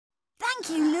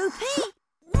Thank you, Loopy.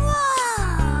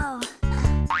 Whoa!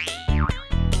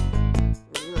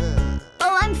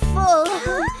 Oh, I'm full.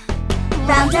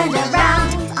 Round and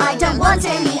around, I don't want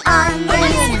any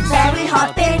onions. Very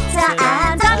hot, bitter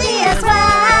and ugly as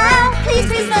well. Please,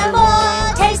 please, no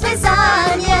more tasteless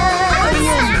onions.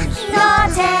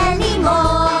 Not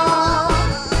anymore.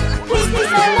 Please, please,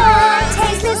 no more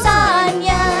tasteless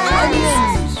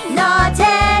onions. Not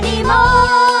anymore.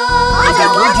 I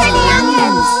don't want any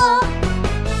onions.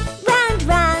 Round,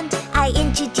 round, I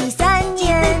introduce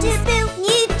onions.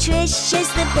 Nutritious,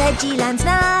 the Veggie Land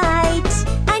night.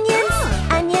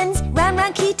 Onions, round,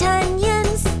 round, cute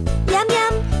onions. Yum,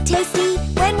 yum, tasty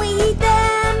when we eat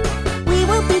them. We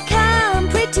will become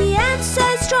pretty and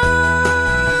so strong.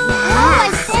 Oh, I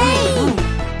see.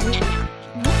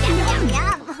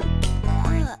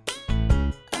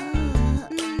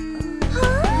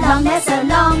 Long, they're so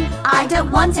long, I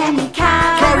don't want any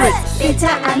carrots. Bitter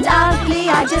and ugly,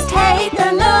 I just hate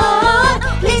the look.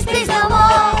 Please, please, no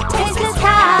more tasteless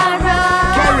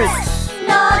carrots.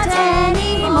 Not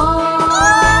anymore.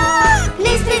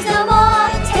 Please, please, no more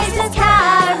tasteless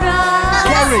carrots.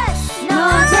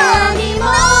 Not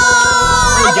anymore.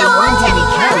 I don't want any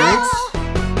carrots.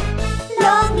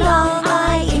 Long, long,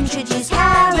 I introduce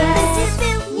carrots.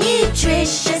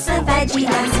 Nutritious, a Veggie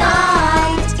Land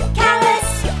night.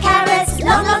 Carrots,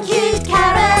 long, long, cute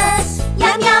carrots.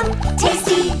 Yum, yum,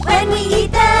 tasty when we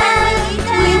eat them.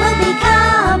 We will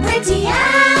become pretty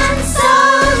and so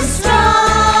strong.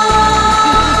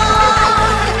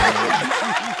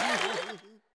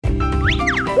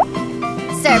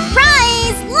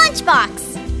 Surprise lunchbox!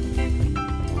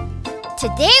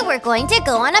 Today we're going to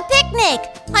go on a picnic.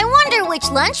 I wonder which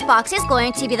lunchbox is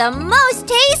going to be the most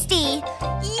tasty.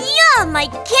 Yum! I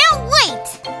can't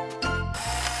wait!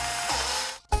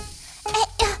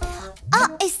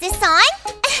 Is this on?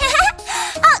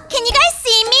 Can you guys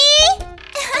see me?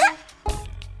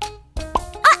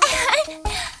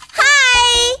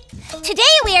 Hi!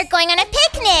 Today we are going on a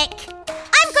picnic.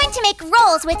 I'm going to make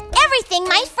rolls with everything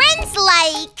my friends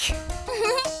like.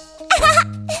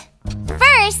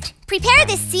 First, prepare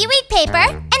the seaweed paper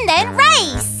and then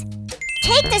rice.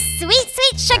 Take the sweet,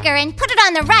 sweet sugar and put it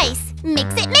on the rice.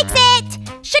 Mix it, mix it.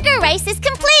 Sugar rice is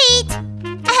complete.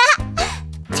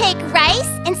 Take rice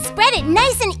and spread it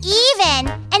nice and even.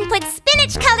 And put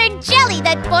spinach-colored jelly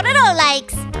that Pororo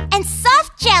likes. And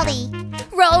soft jelly.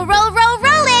 Roll, roll, roll,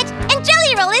 roll it. And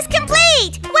jelly roll is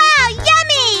complete. Wow,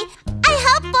 yummy! I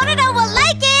hope Pororo will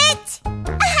like it.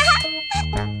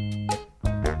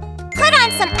 Put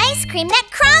on some ice cream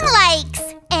that Crong likes.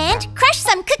 And crush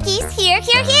some cookies here,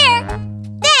 here, here.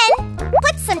 Then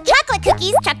put some chocolate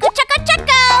cookies, choco, choco,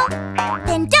 choco.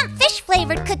 Then dump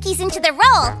fish-flavored cookies into the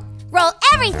roll. Roll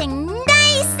everything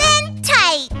nice and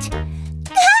tight.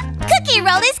 Cookie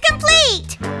roll is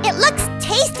complete. It looks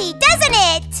tasty, doesn't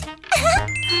it?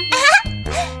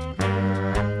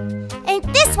 And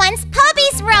this one's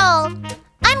Poby's roll.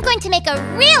 I'm going to make a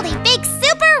really big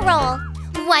super roll.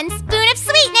 1 spoon of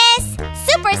sweetness.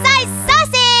 Super-sized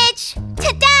sausage.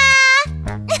 Ta-da!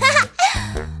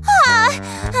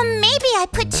 Maybe I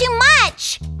put too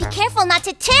much. Be careful not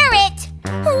to tear it.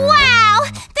 Wow!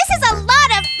 This is a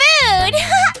lot of food!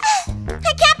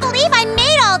 I can't believe I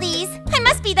made all these! I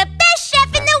must be the best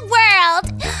chef in the world!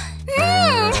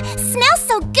 Smells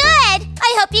so good!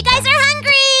 I hope you guys are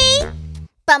hungry!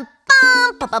 Bum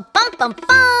bum bum bum bum bum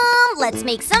bum! Let's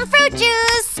make some fruit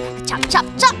juice! Chop chop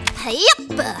chop!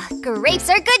 Yup! Grapes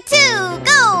are good too!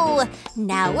 Go!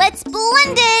 Now let's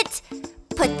blend it!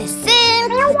 Put this in,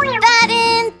 put that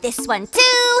in, this one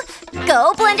too.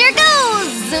 Go, blender, go!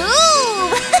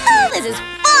 Zoom! This is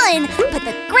fun! Put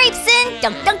the grapes in,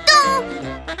 dunk, dunk,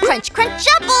 dunk. Crunch, crunch,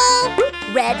 apple.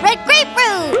 Red, red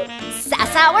grapefruit.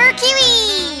 Sour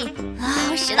kiwi.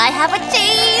 Oh, should I have a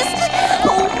taste?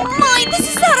 Oh my,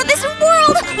 this is out of this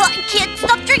world! I can't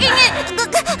stop drinking it!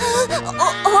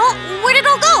 Where did it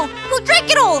all go? Who drank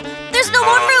it all? There's no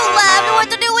more fruit left! What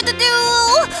to do, what to do?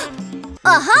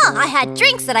 I had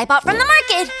drinks that I bought from the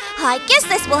market. I guess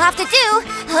this will have to do.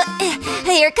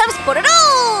 Here comes Pororo.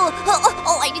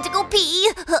 I need to go pee.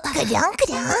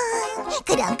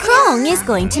 Crong is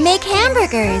going to make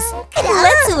hamburgers.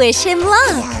 Let's wish him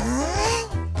luck.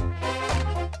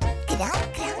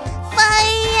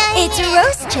 It's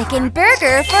roast chicken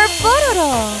burger for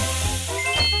Pororo.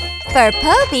 For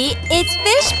Poby, it's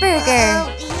fish burger.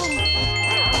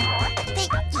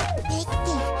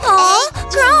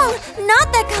 Crong, not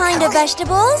that kind of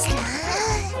vegetables.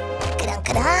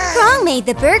 Crong made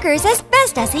the burgers as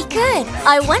best as he could.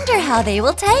 I wonder how they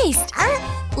will taste.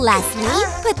 Lastly,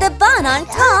 put the bun on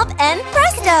top and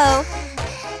presto!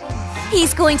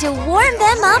 He's going to warm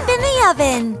them up in the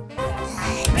oven.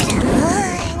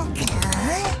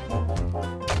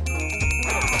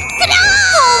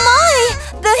 Oh my!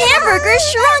 The hamburger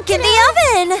shrunk in the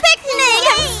oven! Picnic!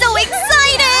 I'm so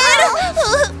excited!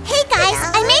 Hey guys,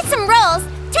 I made some rolls.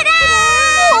 Ta-da!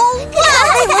 Oh wow,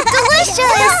 they look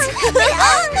delicious!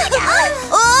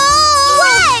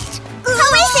 What? How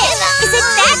is it? Is it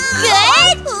that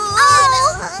good?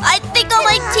 I think all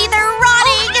my teeth are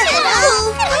rotting!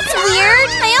 That's weird.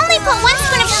 I only put 1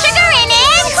 spoon of sugar in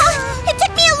it. It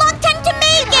took me a long time to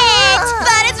make it.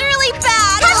 That is really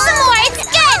bad! Have some more. It's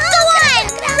good. Go on.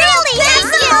 Really, have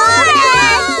some more.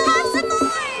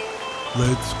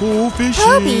 Let's go fishing.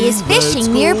 Toby is fishing Let's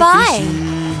go nearby. fishing.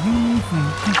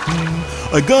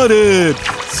 I got it!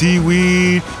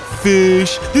 Seaweed,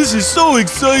 fish. This is so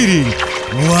exciting!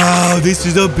 Wow, this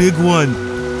is a big one.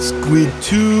 Squid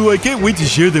too. I can't wait to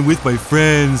share them with my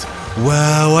friends.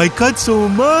 Wow, I caught so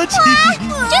much! Just one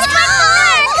more.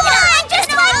 Come on, just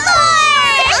one more.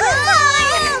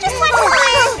 Just one more.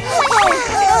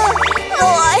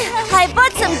 I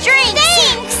bought some drinks!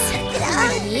 Thanks.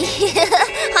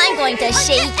 I'm going to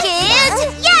shake it!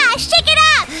 Yeah, shake it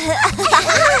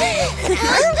up.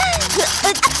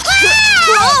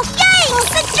 Oh, Yikes!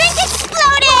 The drink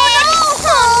exploded.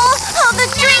 oh, the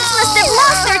drinks must have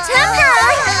lost their temper!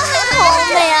 Oh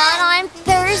man, I'm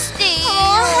thirsty!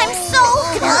 I'm so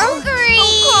hungry.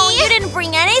 Oh, you didn't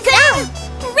bring anything?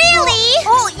 Really?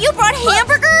 Oh, you brought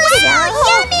hamburgers?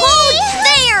 Yummy. Oh,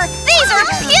 there! These are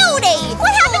beauty!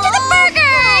 What happened to the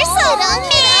burgers? Oh man.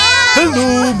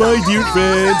 Hello, my dear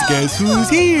friends. Guess who's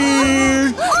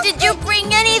here? Did you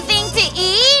bring anything to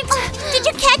eat? Did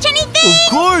you catch anything? Of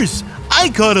course! I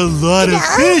caught a lot of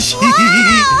fish! Oh,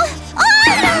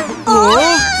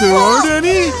 There aren't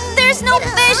any? there's no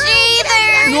fish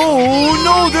either!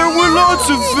 No, there were lots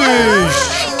of fish!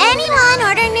 Anyone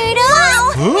order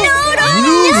noodles? Huh?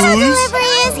 Noodles Noodles?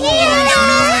 delivery is here.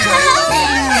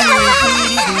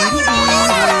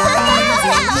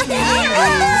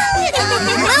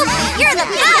 You're the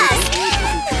best!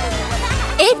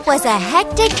 It was a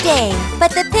hectic day,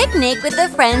 but the picnic with the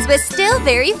friends was still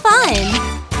very fun.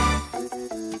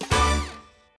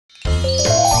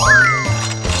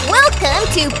 Welcome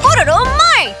to Pororo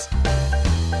Mart!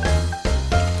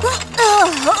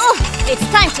 It's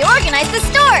time to organize the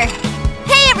store!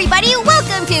 Hey everybody,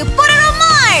 welcome to Pororo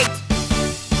Mart!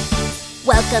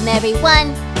 Welcome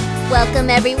everyone! Welcome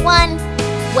everyone!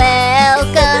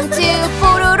 Welcome to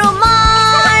Pororo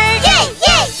Mart! Yay,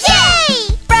 yay,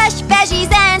 yay! Fresh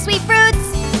veggies and sweet fruits!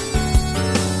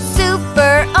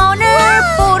 Super owner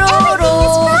Pororo! everything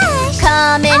is fresh.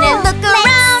 Come in and look around!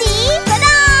 Let's see.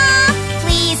 Ta-da!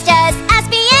 Please just ask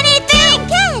me anything!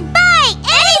 Can buy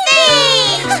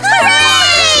anything!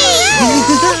 Hooray!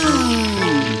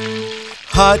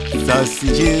 Hot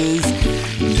sausages,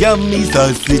 yummy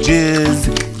sausages.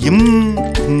 Yum,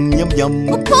 yum, yum.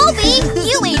 Colby,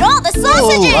 you ate all the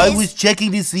sausages! Oh, I was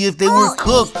checking to see if they were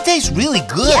cooked. Tastes really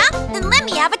good. Yeah, then let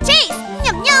me have a taste!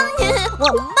 Yum, yum!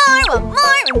 One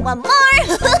more, and one more!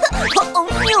 Oh,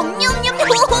 yum, yum, yum! They're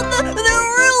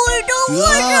really delicious!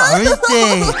 Yeah, aren't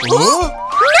they? Huh?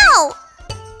 No!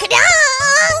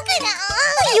 Ka-dong!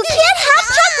 Ka-dong! You can't have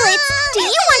chocolates! Do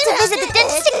you want to visit the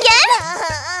dentist again?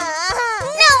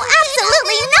 No,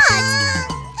 absolutely not!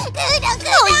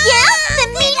 Oh yeah? Then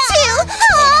me too!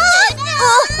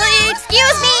 Oh,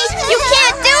 excuse me! You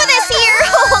can't do this here!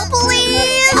 Oh,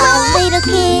 please! A little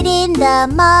kid in the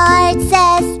mart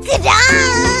says,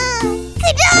 Ka-dong!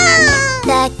 Ka-dong!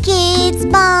 The kid's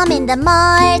mom in the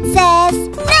mart says,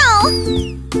 No!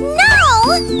 No!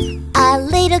 A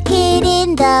little kid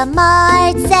in the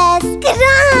mart says,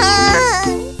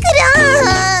 Ka-dong!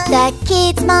 Ka-dong! The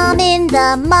kid's mom in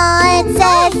the mart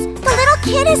says, The little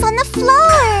kid is on the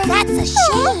floor! That's a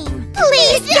shame!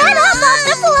 Please get up off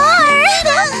the floor!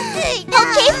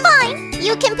 Okay, fine.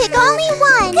 You can pick only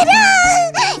one.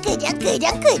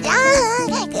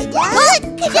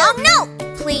 Oh, no!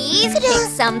 Please pick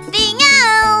something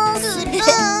else! No!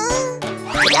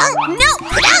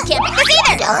 You can't pick this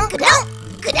either!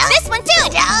 This one too!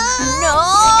 No!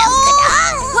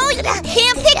 Oh, you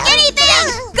can't pick anything!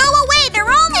 Go away! They're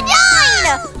all mine!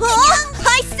 Oh,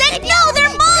 I said no! They're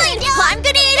mine! I'm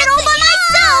gonna eat it all by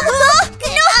myself!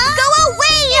 No! Go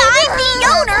away! I'm the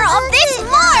owner of this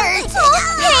mart!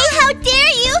 Hey, how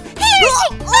dare you? Here,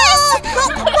 take this!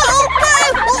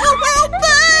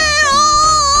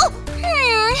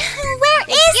 Where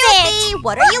is Excuse it? me,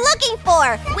 what are you looking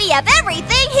for? We have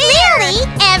everything here! Really?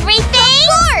 Everything?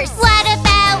 Of course! What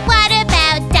about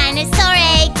dinosaur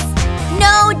eggs?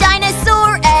 No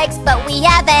dinosaur eggs, but we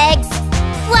have eggs!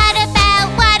 What about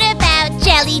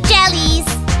jellies?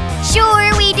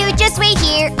 Sure we do, just wait stay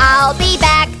here, I'll be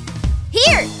back.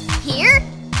 Here, here,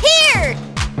 here.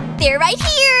 They're right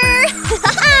here.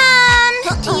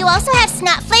 Do you also have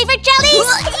snot-flavored jellies?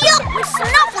 Yup,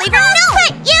 snot-flavored, no!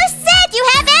 But you said you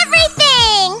have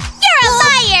everything! You're a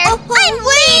liar! I'm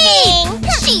leaving!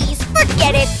 Jeez,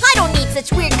 forget it. I don't need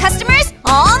such weird customers.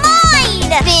 All mine!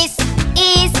 This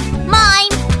is mine.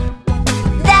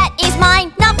 That is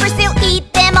mine. Not for sale.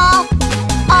 Eat them all.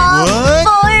 All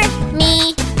for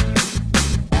me.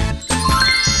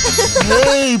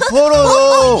 Hey,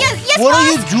 Pororo! Yes, what are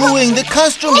you doing? The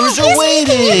customers are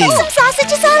waiting! Some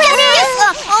sausages already?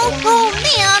 Oh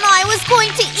man, I was going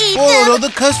to eat Pororo, them. the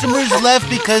customers left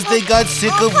because they got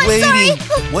sick of I'm waiting.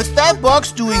 sorry. What's that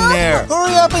box doing there?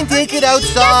 Hurry up and take it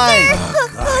outside.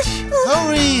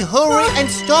 Hurry, hurry, and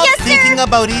stop Yes, sir. thinking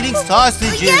about eating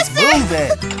sausages. Yes, sir. Move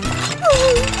it.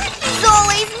 He's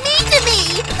always mean to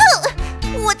me.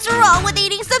 What's wrong with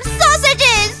eating some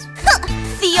sausages?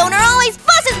 The owner always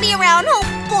bosses me around. Oh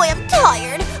boy, I'm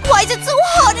tired. Why is it so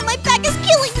hot and my back is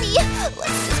killing me?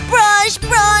 Let's just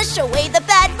brush away the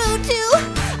bad mood too.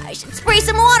 I should spray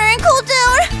some water and cool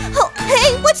down. Oh,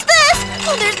 hey, what's this?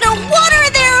 Oh, there's no water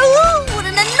there. Oh, what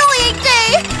an annoying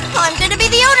day. I'm gonna be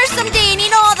the owner someday and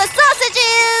eat all the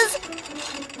sausages.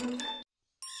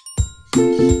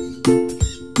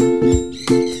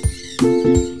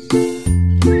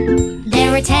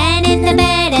 There were 10 in the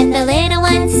bed and the little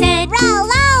one said, Roll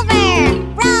over,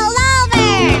 roll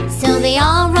over. so they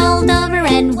all rolled over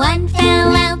and one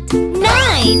fell out.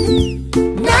 9!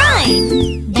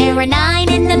 9! There were 9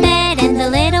 in the bed and the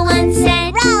little one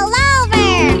said, Roll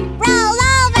over, roll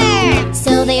over.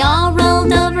 so they all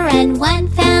rolled over and one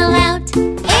fell out. 8!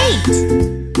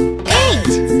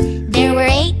 8! There were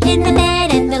 8 in the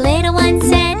bed and the little one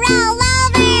said, Roll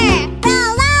over,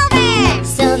 roll over.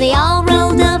 so they all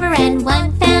rolled over and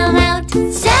one fell out.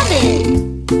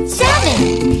 7!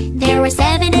 7! There were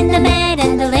 7 in the bed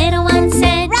and the little one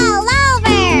said, Roll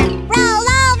over, roll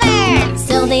over.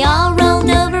 so they all rolled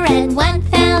over and one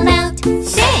fell out.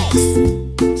 6!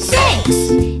 6!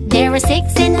 There were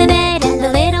 6 in the bed and the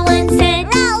little one said,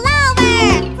 Roll over,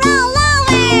 roll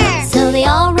over. so they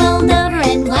all rolled over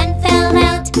and one fell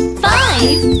out. 5!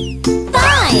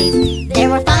 5! There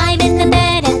were 5 in the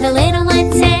bed and the little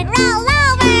one said, Roll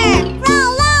over,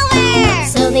 roll over.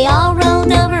 so they all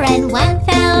rolled over and one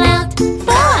fell out. 4!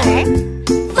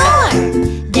 4!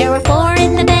 There were 4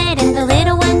 in the bed and the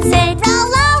little one said,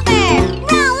 Roll over,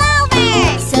 roll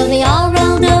over. so they all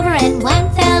rolled over and one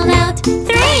fell out.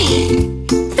 3!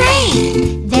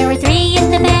 3! There were 3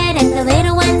 in the bed and the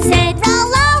little one said,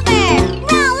 Roll over,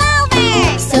 roll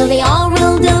over. so they all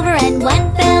rolled over and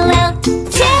one fell out. 2!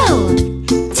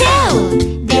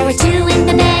 2! There were 2 in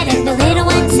the bed and the little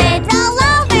one said, Roll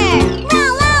over,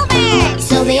 roll over.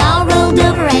 so they all rolled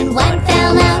over and one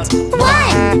fell out. 1!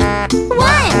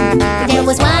 1! There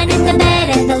was 1 in the bed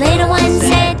and the little one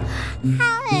said,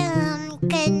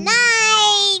 Good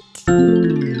night.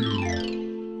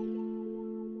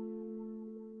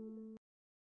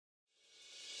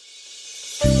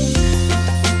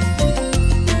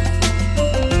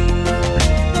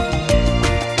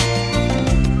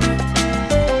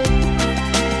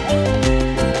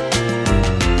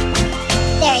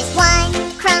 There is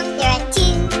 1 crumb, there are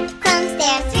 2 crumbs, there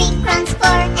are 3 crumbs, 4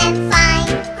 and 5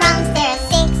 crumbs, there are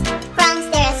 6 crumbs,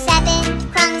 there are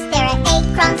 7 crumbs, there are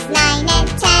 8 crumbs, 9 and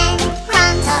 10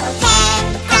 crumbs. Total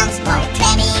 10 crumbs, more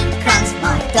 20 crumbs,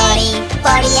 more 30,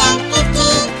 40 and 50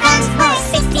 crumbs, more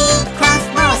 60 crumbs,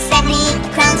 more 70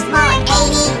 crumbs, more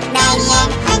 80, 90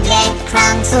 and 100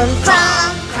 crumbs. Boom,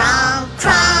 crong, crong,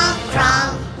 crong,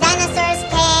 crong. Dinosaurs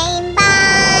came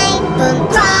by. Boom,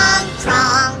 crong,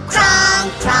 crong, crong,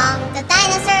 crong. The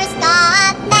dinosaurs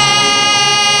got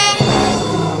mad.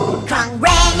 Crong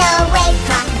ran away,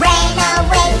 Crong ran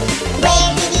away. Where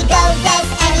did he go? Does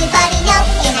anybody know?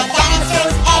 In a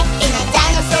dinosaur's egg, in a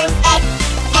dinosaur's egg.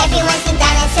 Everyone's in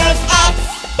dinosaur's egg.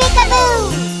 Peekaboo!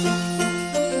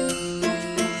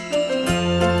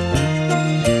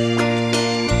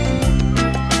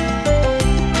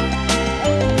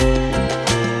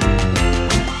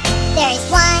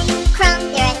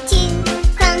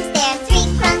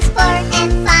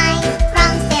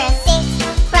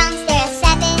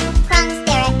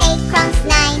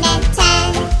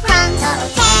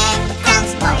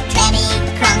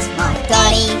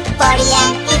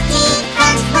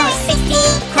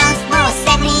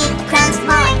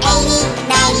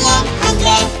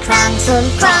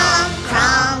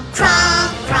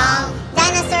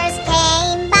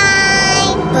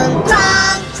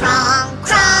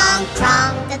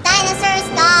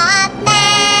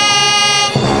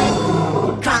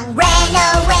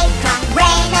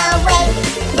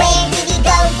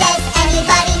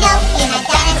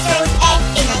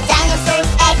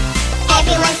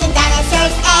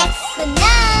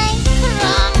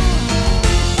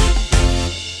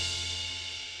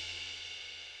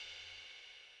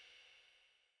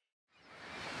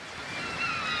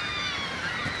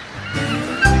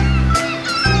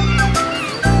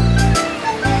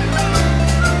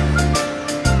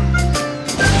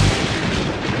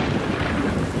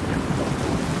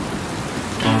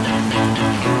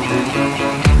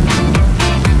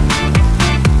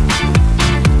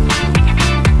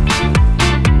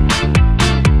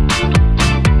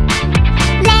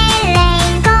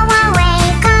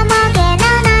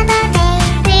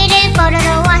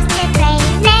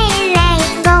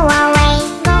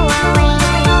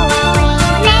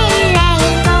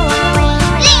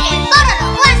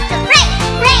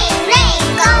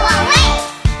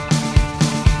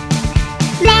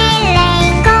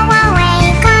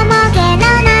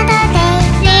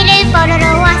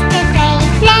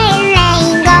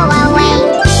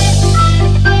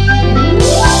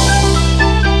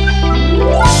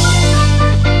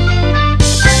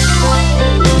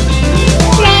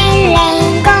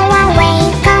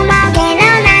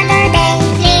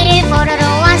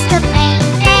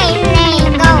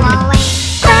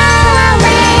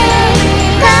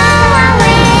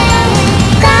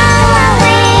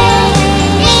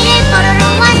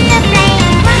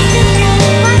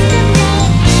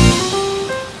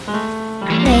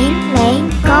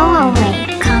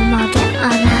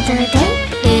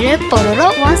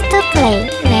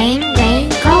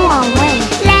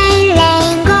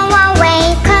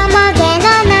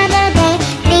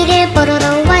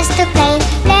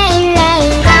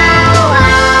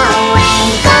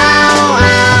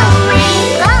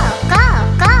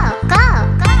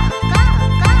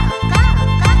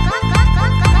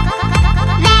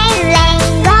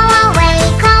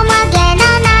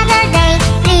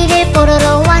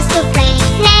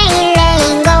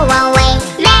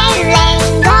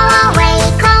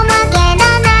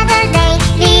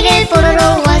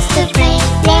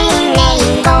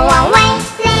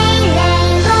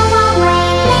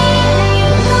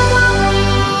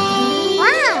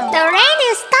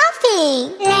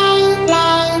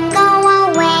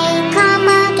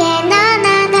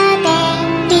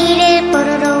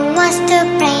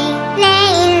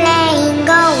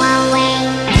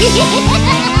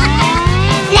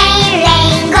 Rain,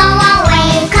 rain, go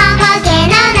away, come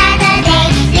again another day.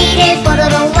 Little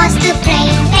Pororo wants to play.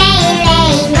 Rain,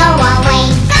 rain, go away.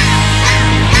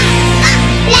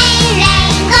 Rain,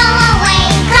 rain, go away,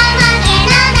 come again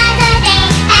another day.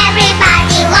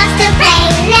 Everybody wants to play.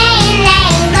 Rain,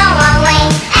 rain, go away.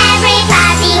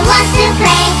 Everybody wants to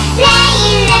play.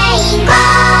 Rain, rain, go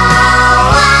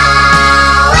away.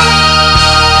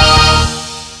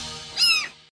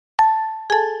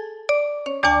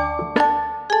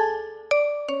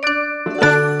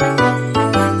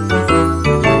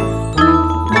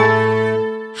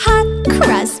 Hot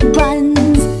cross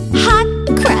buns, hot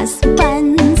cross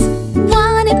buns.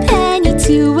 1 a penny,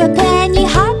 2 a penny,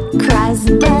 hot cross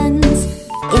buns.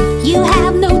 If you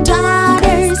have no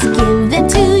daughters, give them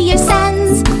to your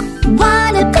sons.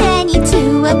 1 a penny,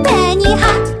 2 a penny,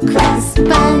 hot cross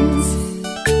buns.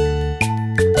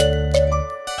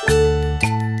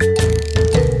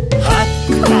 Hot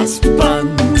cross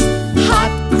buns,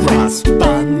 hot cross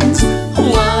buns.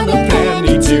 1 a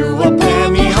penny, 2 a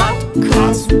penny, hot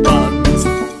cross buns.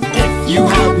 If you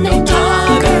have no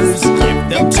daughters, give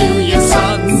them to your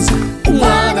sons.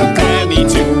 1 a penny,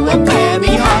 2 a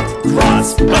penny, hot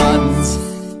cross buns.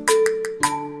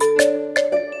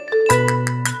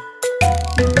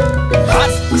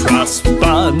 Hot cross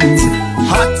buns,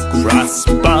 hot cross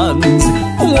buns.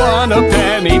 1 a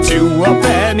penny, 2 a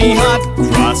penny, hot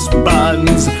cross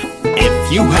buns.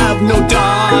 If you have no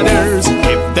daughters,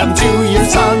 give them to your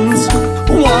sons.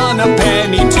 1 a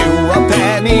penny, 2 a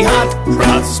penny, hot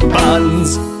cross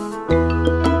buns.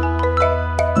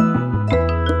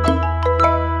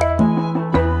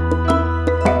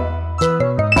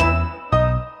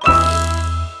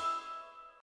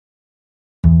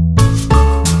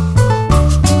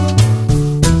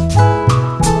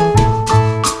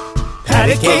 Pat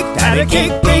a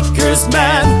cake, baker's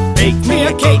man. Bake me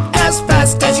a cake as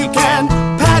fast as you can.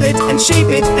 Pat it and shape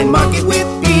it and mark it with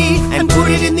B, and put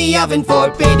it in the oven for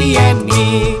baby and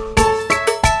me.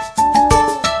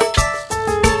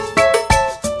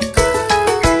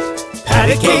 Pat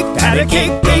a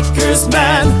cake, baker's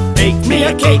man. Bake me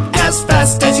a cake as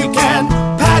fast as you can.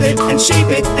 Pat it and shape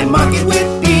it and mark it with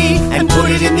B, and put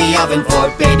it in the oven for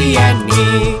baby and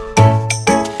me.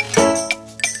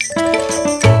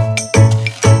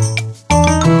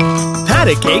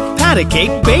 Pat a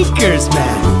cake, baker's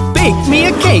man. Bake me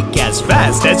a cake as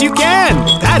fast as you can.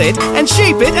 Pat it and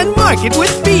shape it and mark it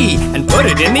with B, and put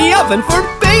it in the oven for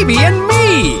baby and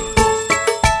me.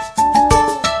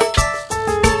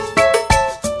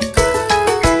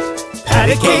 Pat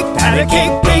a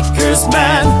cake, baker's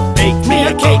man. Bake me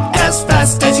a cake as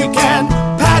fast as you can.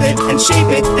 Pat it and shape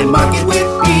it and mark it with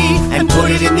B, and put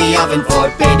it in the oven for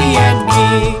baby and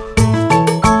me.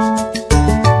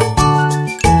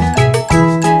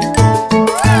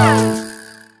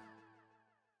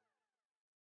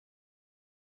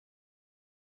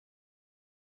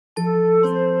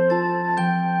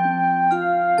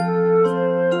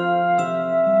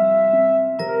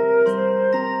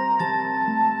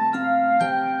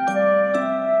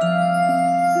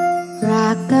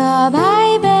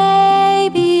 Rock-a-bye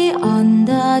baby on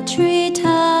the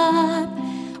treetop.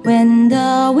 When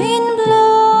the wind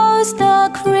blows,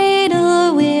 the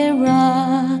cradle will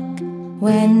rock.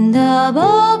 When the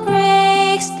bow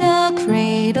breaks, the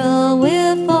cradle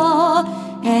will fall,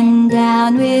 and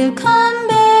down will come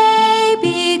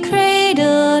baby,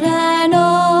 cradle and all.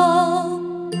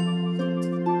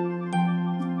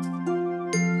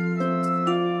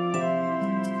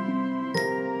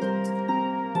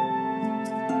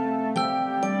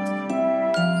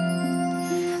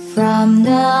 From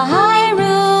the high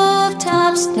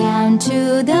rooftops down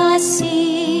to the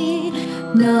sea,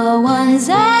 no one's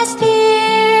as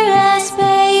dear as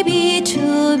baby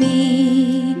to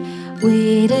me.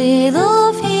 With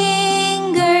little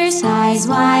fingers, eyes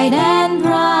wide and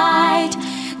bright,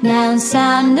 now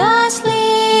sound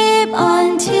asleep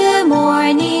until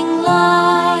morning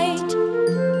light.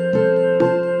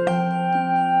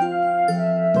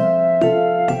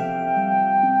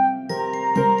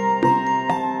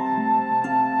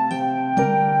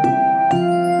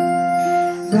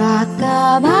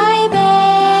 Rock-a-bye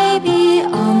baby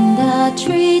on the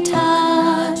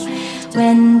treetops.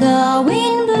 When the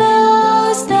wind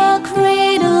blows, the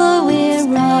cradle will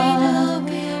rock.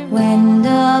 When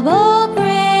the bow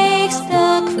breaks,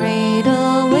 the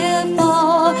cradle will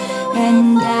fall,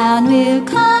 and down will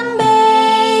come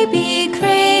baby,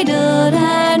 cradle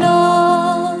and all.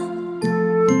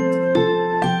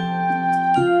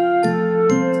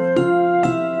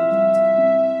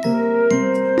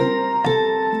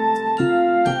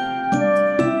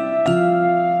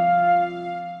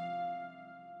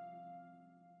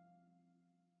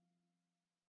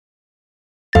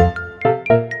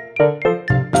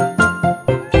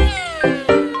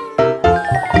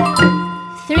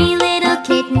 Three little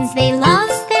kittens, they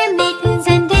lost their mittens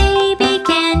and they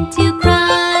began to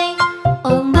cry.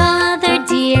 Oh, mother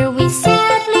dear, we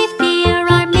sadly fear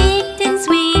our mittens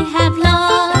we have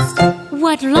lost.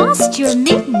 What, lost your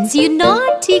mittens, you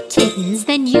naughty kittens?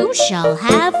 Then you shall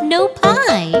have no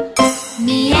pie.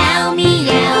 Meow,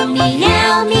 meow,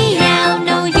 meow, meow,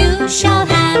 no, you shall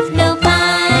have no pie.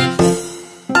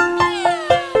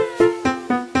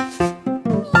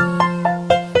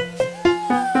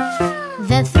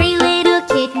 The three little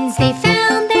kittens, they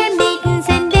found their mittens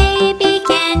and they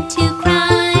began to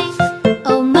cry.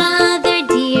 Oh, mother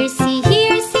dear, see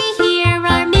here,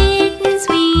 our mittens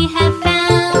we have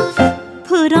found.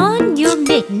 Put on your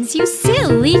mittens, you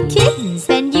silly kittens,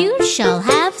 then you shall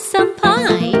have some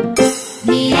pie.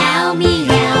 Meow,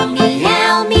 meow,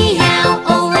 meow, meow,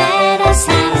 oh, let us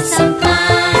have some pie.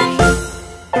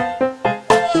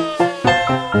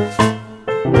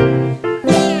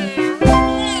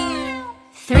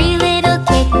 Three little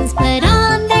kittens put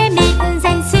on their mittens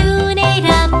and soon ate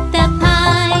up the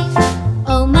pie.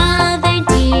 Oh, mother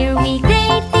dear, we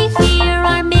greatly fear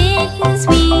our mittens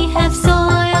we have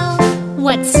soiled.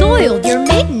 What, soiled your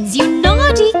mittens, you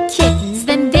naughty kittens?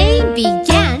 Then they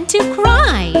began to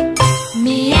cry.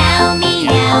 Meow,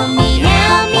 meow,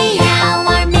 meow, meow,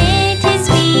 our mittens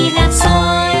we have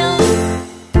soiled.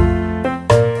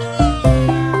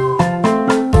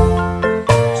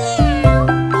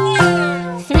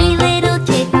 Three little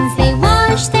kittens, they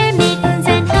washed their mittens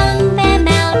and hung them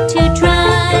out to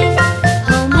dry.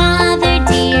 Oh, mother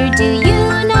dear, do you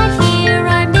not hear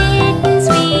our mittens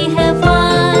we have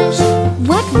washed?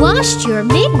 What, washed your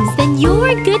mittens? Then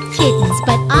you're good kittens,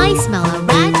 but I smell a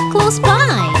rat close by.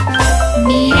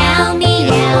 Meow,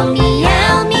 meow,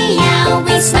 meow, meow,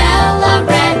 we smell a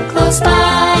rat close by.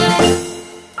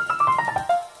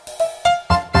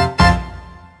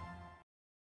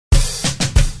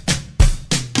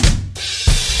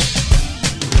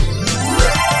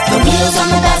 The wheels on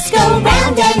the bus go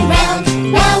round and round,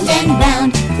 round and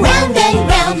round, round and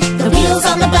round. The wheels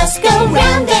on the bus go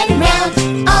round and round,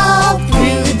 all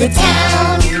through the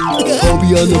town.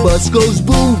 Hobie on the bus goes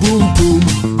boom, boom, boom,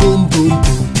 boom, boom,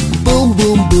 boom, boom,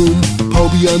 boom, boom.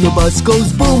 Hobie on the bus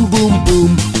goes boom, boom,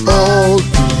 boom, all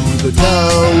through the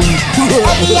town.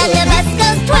 Eddie on the bus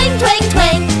goes twang, twang,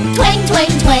 twang, twang,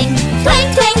 twang, twang, twang,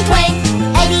 twang, twang.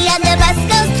 Eddie on the bus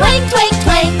goes twang, twang,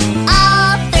 twang,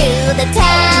 all through the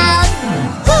town.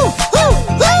 Woo, woo,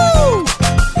 woo!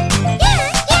 Yeah,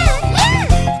 yeah, yeah!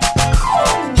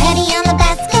 Eddie on the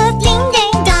bus goes ding,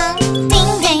 ding, dong,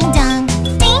 ding, ding, dong,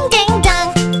 ding, ding, dong.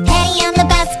 Eddie on the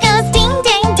bus goes ding,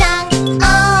 ding, dong,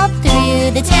 all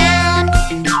through the town.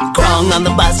 Crong on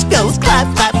the bus goes clap,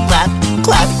 clap, clap,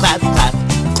 clap, clap, clap,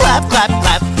 clap, clap,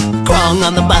 clap. Crong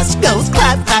on the bus goes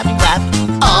clap, clap, clap,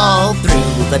 all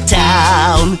through the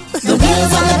town. The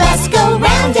wheels on the bus go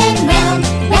round and round,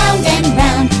 round and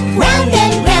round, round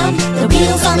and round. The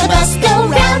wheels on the bus go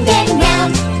round and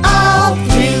round, all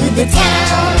through the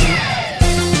town.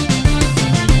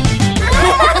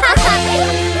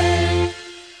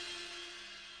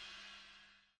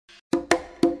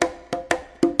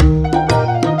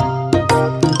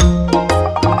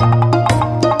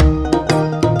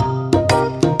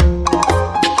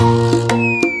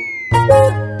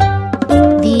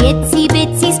 The itsy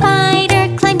bitsy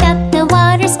spider climbed up the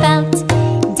water spout.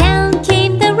 Down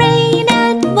came the rain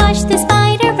and washed the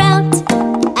spider out.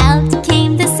 Out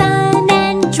came the sun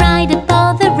and dried up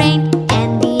all the rain.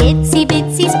 And the itsy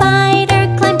bitsy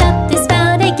spider climbed up the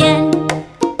spout again.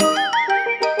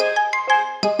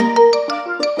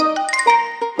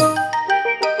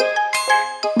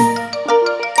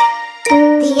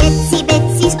 The itsy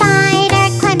bitsy spider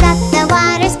climbed up the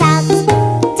water spout.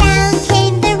 Down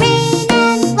came the rain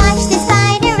and washed the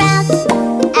spider out.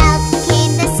 Out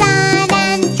came the sun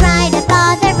and dried up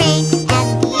all the rain.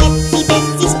 And the itsy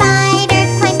bitsy spider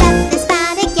climbed up the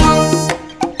spout again.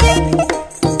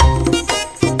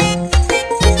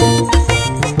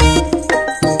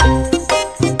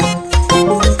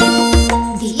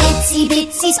 The itsy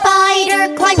bitsy spider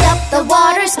climbed up the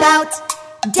water spout.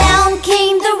 Down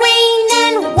came the rain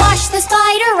and washed the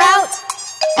spider out.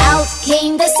 Out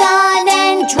came the sun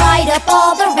and dried up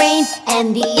all the rain.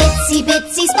 And the itsy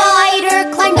bitsy spider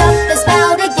climbed up the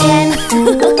spout again.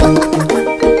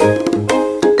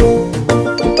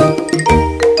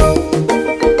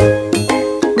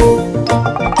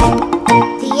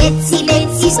 The itsy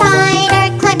bitsy spider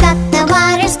climbed up the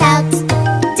water spout.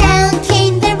 Down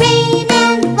came the rain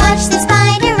and washed the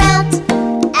spider out.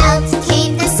 Out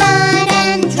came the sun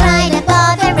and dried up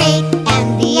all the rain.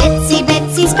 And the itsy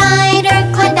bitsy spider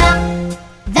climbed up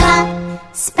the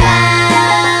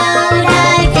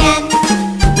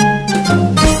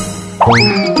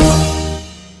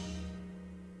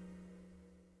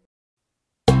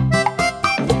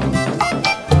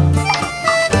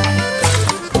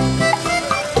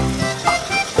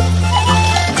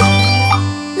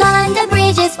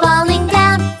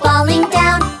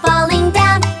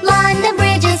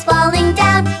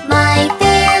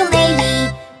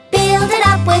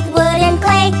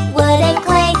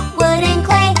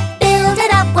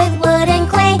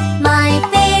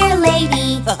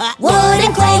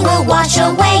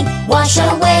wash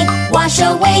away, wash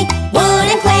away. Wood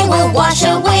and clay will wash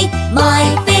away,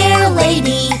 my fair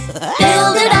lady.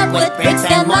 Build it up with bricks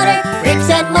and mortar, bricks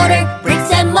and mortar, bricks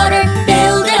and mortar.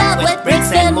 Build it up with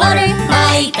bricks and mortar,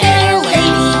 my fair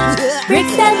lady.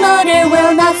 Bricks and mortar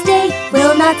will not stay,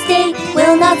 will not stay,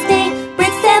 will not stay.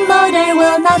 Bricks and mortar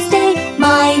will not stay,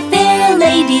 my fair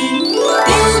lady.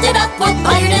 Build it up with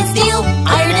iron and steel,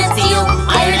 iron and steel,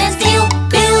 iron and steel.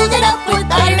 Build it up with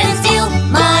iron and steel,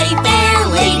 my fair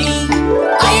lady.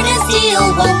 Iron and steel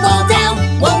won't fall down,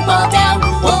 won't fall down,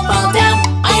 won't fall down.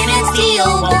 Iron and steel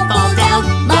won't fall down,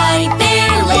 my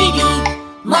fair lady,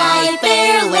 my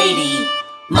fair lady,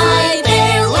 my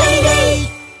fair lady.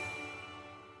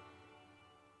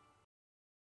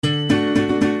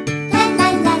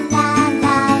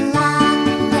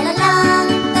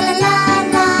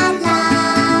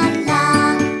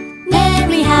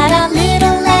 Mary had a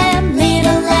little lamb,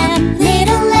 little lamb,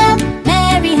 little lamb.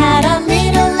 Mary had a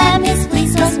little lamb, his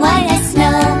fleece was white as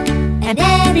snow. And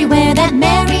everywhere that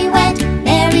Mary went,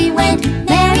 Mary went,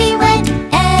 Mary went.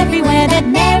 Everywhere that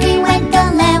Mary went, the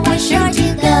lamb was sure to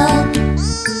go.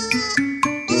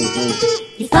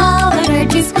 He followed her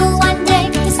to school one day,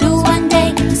 to school one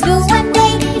day, to school one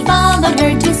day. He followed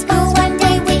her to school one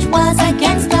day, which was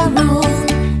against the rule.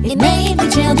 It made the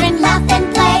children laugh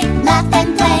and play, laugh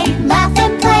and play, laugh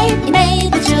and play. It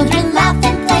made the children laugh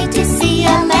and play to see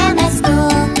a lamb at school.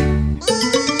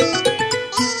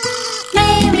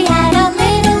 Mary had a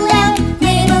little lamb,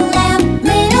 little lamb,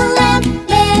 little lamb.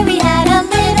 Mary had a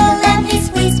little lamb, his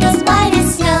fleece was white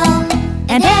as snow.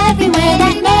 And everywhere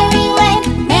that Mary went,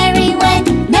 Mary went,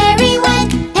 Mary went.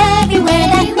 Everywhere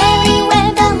that Mary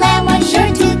went, the lamb was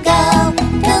sure to go.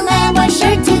 The lamb was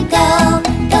sure to go.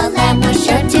 The lamb was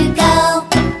sure to go.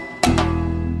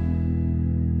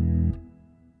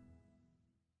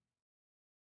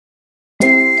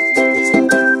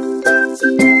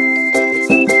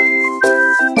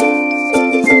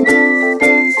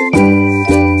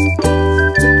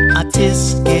 A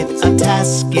tisket, a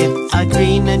tasket, a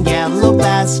green and yellow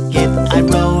basket. I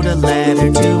wrote a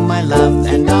letter to my love,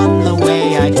 and on the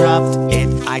way I dropped it.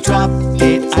 I dropped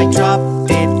it, I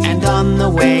dropped it, and on the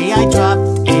way I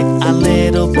dropped it. A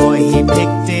little boy, he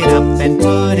picked it up and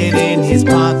put it in his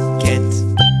pocket.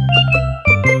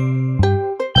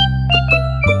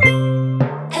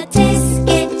 A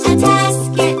tisket, a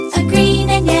tasket, a green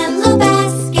and yellow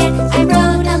basket. I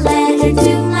wrote a letter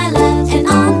to my love, and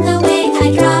on the way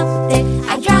I dropped it.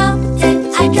 I dropped it,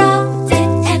 I dropped it,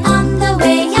 and on the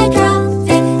way I dropped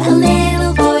it. A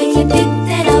little boy, he picked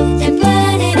it up and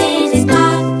put it in his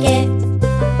pocket.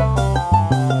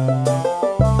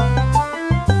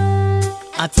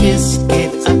 A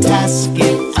tisket, a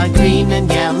tasket, a green and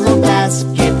yellow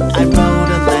basket. I wrote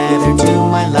a letter to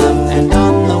my love, and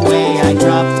on the way I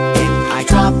dropped it. I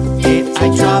dropped it, I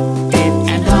dropped it,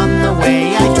 and on the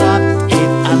way I dropped it.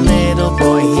 A little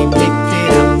boy, he picked it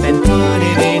up and put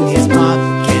it in his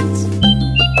pocket.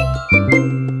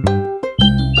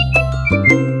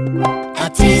 A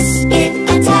tisket,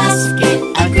 a tasket,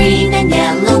 a green and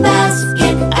yellow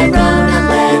basket. I wrote a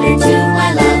letter to my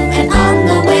love, and on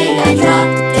the way I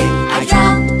dropped it. I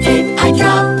dropped it, I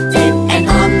dropped it, and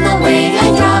on the way I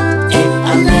dropped it.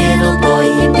 A little boy,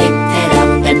 he picked it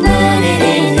up and put it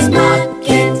in his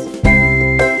pocket.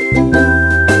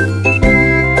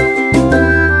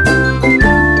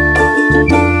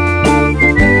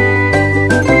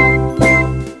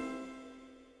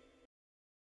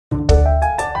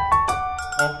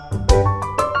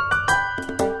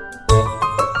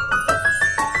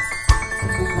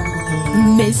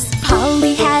 Miss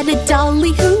Polly had a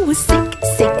dolly who was sick,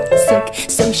 sick, sick.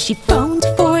 So she phoned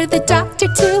for the doctor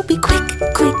to be quick,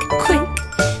 quick, quick.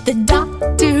 The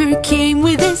doctor came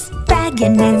with his bag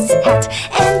and his hat,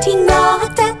 and he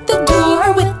knocked at the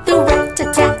door with the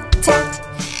rat-a-tat-tat.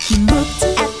 He looked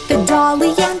at the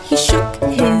dolly and he shook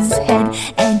his head,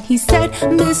 and he said,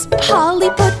 Miss Polly,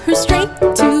 put her straight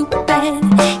to bed.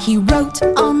 He wrote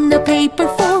on the paper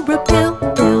for a pill,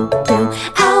 pill, pill.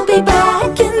 I'll be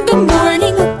back in the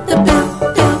morning with the pill,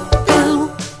 pill, pill.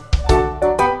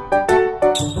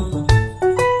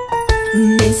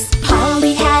 Miss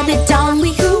Polly had a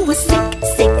dolly who was sick,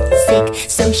 sick, sick.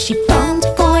 So she phoned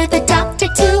for the doctor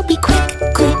to be quick,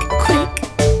 quick, quick.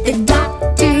 The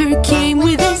doctor came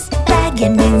with his bag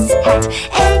and his hat,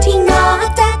 and he knocked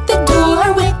at the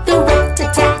door with the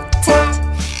rat-a-tat-tat.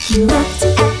 He looked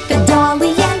at the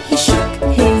dolly and he shook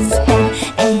his head,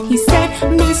 and he said,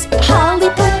 Miss Polly,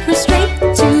 put her straight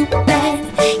to bed.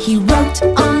 He wrote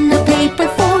on the paper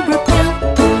for a pill,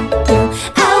 pill, pill.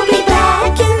 I'll be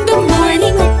back in the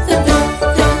morning with the pill,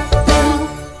 pill, pill.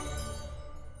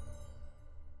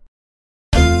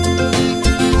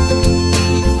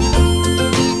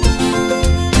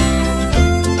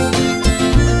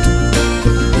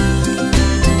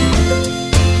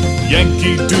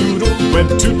 Yankee Doodle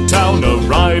went to town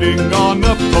a-riding on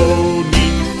a pony.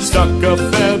 Stuck a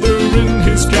feather in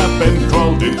his cap and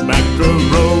called it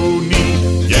macaroni.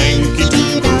 Yankee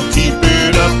Doodle, keep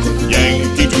it up,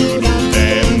 Yankee Doodle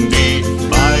dandy.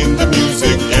 Mind the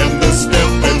music and the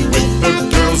step, and with the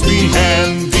girls be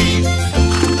handy.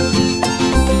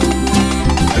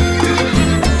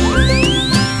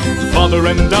 Father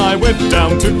and I went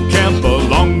down to camp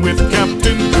along with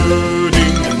Captain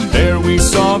Gooding, and there we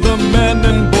saw the men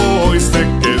and boys thick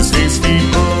as hasty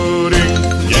pudding.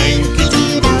 Yankee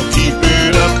Doodle, keep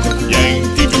it up,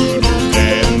 Yankee Doodle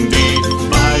dandy.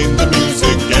 Mind the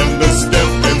music and the step,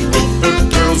 and with the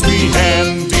girls be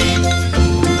handy.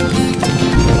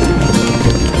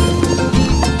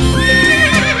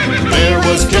 There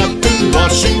was Captain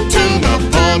Washington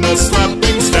upon a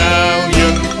slapping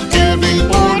stallion, giving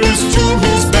orders to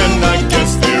his men. I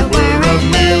guess there were a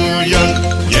million.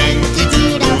 Yankee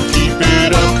Doodle, keep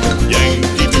it up,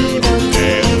 Yankee Doodle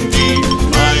dandy.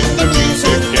 Mind the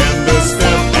music and the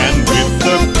step, and with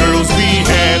the girls be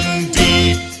handy.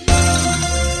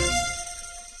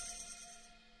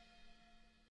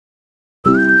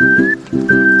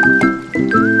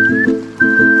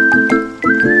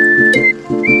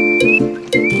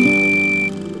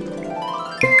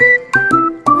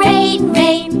 Rain,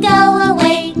 rain, go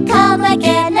away, come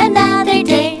again another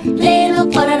day. Little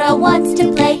Pororo wants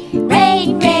to play.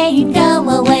 Rain, rain, go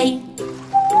away.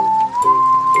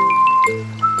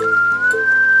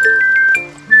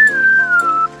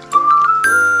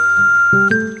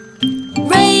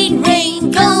 Rain,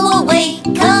 rain, go away,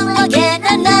 come again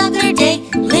another day.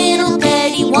 Little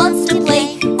Betty wants to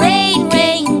play. Rain,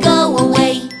 rain, go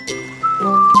away.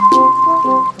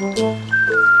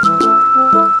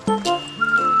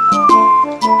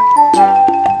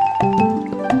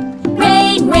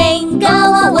 Rain, rain, go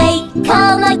away,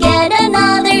 come again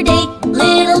another day.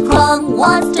 Little Crong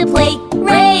wants to play.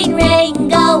 Rain, rain,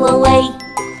 go away.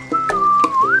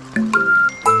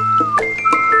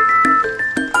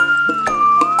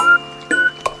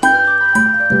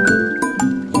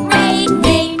 Rain,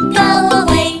 rain, go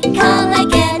away, come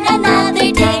again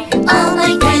another day. All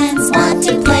my friends want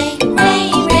to play.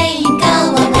 Rain, rain, go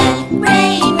away.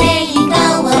 Rain, rain, go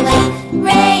away.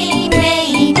 Rain,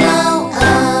 rain, go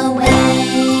away.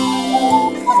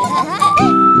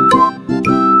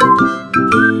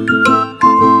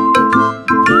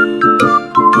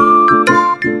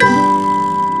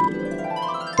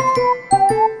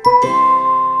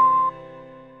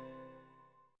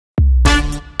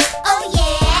 Oh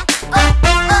yeah, oh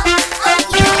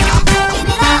yeah, give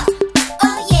it up.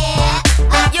 Oh yeah,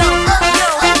 oh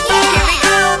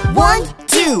yeah. 1,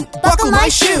 2, buckle my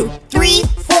shoe. 3,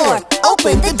 4,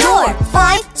 open the door.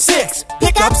 5, 6,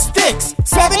 pick up sticks.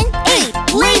 7,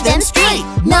 8, lay them straight.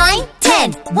 9,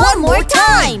 10, one more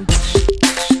time.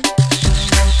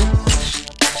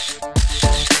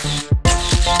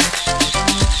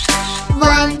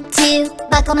 1, 2,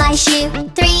 buckle my shoe.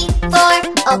 3, 4,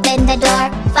 open the door.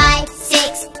 5,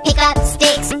 6, pick up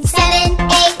sticks. 7,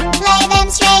 8, lay them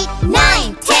straight.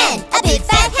 9, 10, a big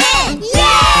fat hen. Yay!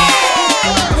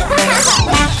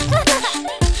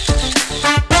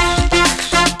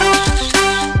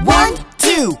 1,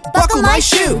 2, buckle my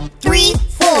shoe. 3,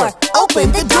 4,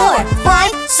 open the door.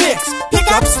 5, 6,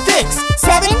 pick up sticks.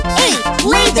 7, 8,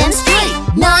 lay them straight.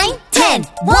 9, 10,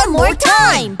 one more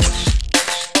time.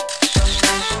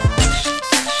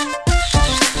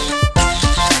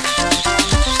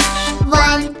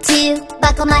 1, 2,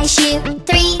 buckle my shoe.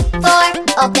 3, 4,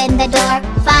 open the door.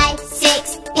 5,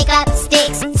 6, pick up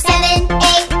sticks. 7,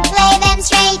 8, lay them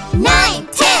straight. 9,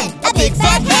 10, a big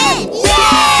fat hen. Yay!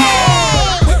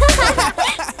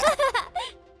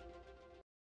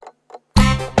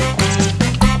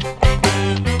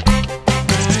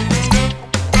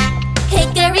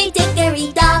 Hickory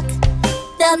dickory dock,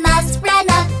 the mouse ran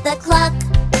up the clock.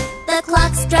 The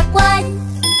clock struck 1.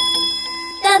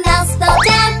 The mouse fell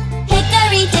down.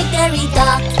 Hickory dickory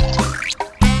dock.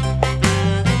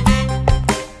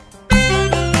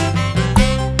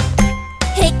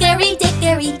 Hickory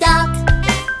dickory dock,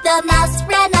 the mouse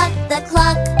ran up the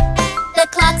clock. The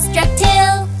clock struck 2.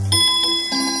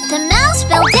 The mouse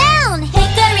fell down.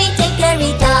 Hickory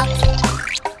dickory dock.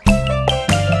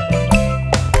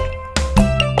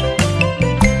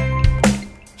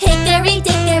 Hickory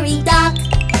dickory dock,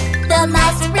 the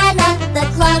mouse ran up the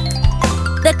clock.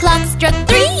 The clock struck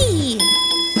 3.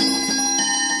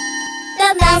 The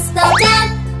mouse fell down.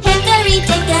 Hickory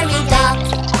dickory dock.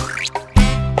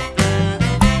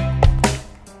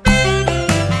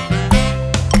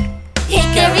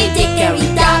 Hickory dickory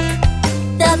dock,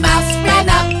 the mouse ran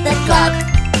up the clock.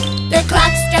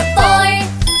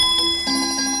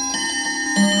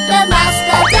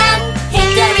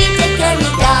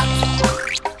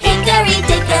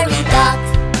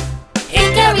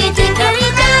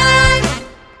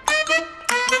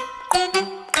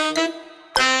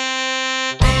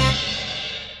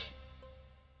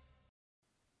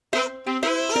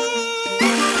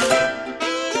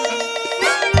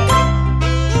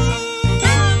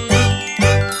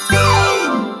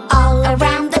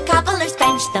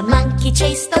 The monkey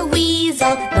chased the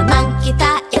weasel. The monkey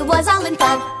thought it was all in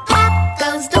fun. Pop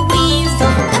goes the weasel.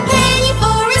 A penny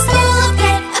for a spool of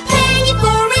thread, a penny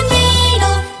for a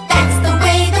needle. That's the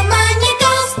way the money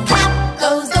goes. Pop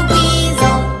goes the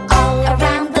weasel. All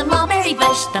around the mulberry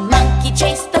bush, the monkey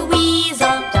chased the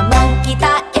weasel. The monkey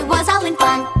thought it was all in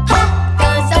fun. Pop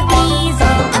goes the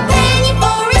weasel. A penny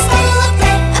for a spool of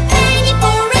thread, a penny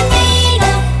for a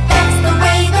needle. That's the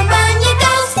way the money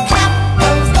goes. Pop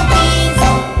goes the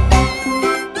weasel.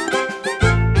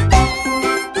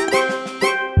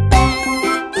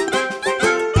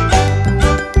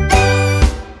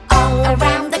 All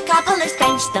around the cobbler's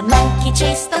bench, the monkey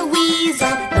chased the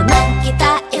weasel. The monkey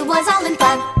thought it was all in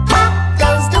fun. Pop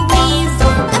goes the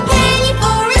weasel. A penny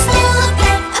for a spool of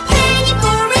thread, a penny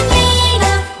for a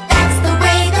needle. That's the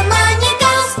way the money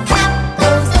goes. Pop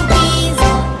goes the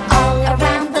weasel. All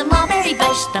around the mulberry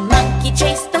bush, the monkey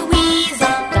chased the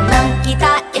weasel. The monkey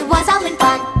thought it was all in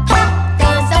fun. Pop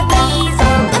goes the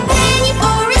weasel. A penny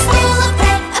for a spool of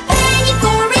thread, a penny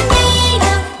for a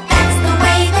needle. That's the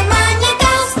way the money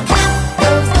goes. Pop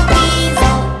goes the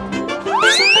weasel.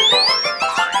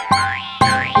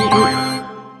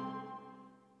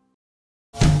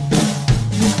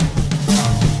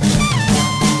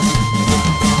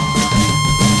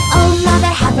 Old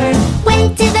Mother Hubbard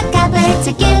went to the cupboard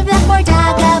to give the poor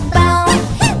dog a bone.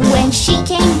 When she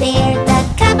came there, the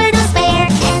cupboard was bare,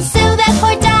 and so the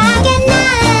poor dog had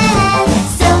none.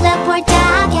 So the poor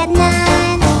dog had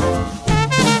none.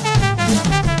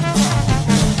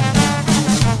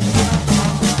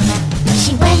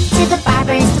 She went to the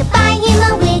barber's to buy him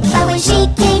a wig, but when she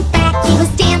came back, he was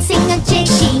dancing a jig.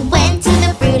 She went to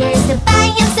the fruiter's to buy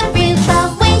him some fruit, but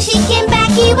when she came back,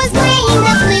 he was playing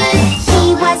the flute.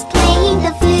 He was playing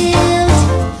the flute.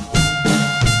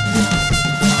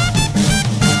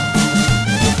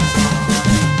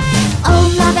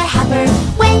 Old Mother Hubbard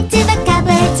went to the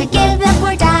cupboard to give the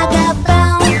poor dog a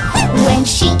bone. When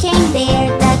she came there,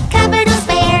 the cupboard was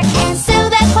bare, and so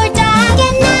the poor dog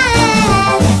had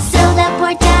none. So the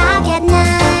poor dog had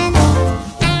none.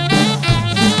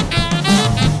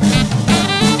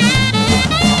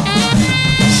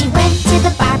 She went to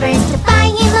the barber's to buy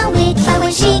him a wig, but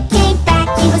when she came back,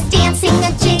 he was dancing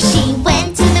a jig. She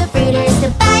went to the fruiter's to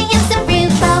buy him some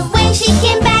fruit, but when she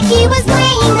came back, he was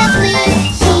playing the flute.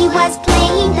 He was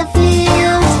playing the flute.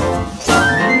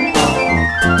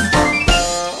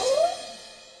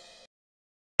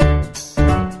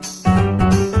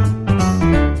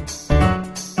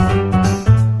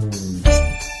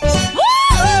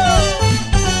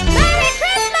 Merry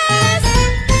Christmas!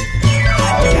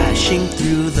 Dashing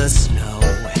through the snow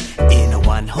in a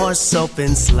one-horse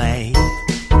open sleigh.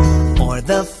 O'er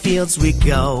the fields we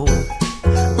go,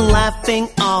 laughing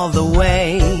all the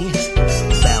way.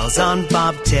 Bells on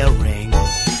bobtail ring,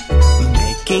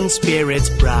 making spirits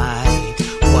bright.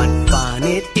 What fun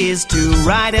it is to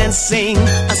ride and sing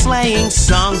a sleighing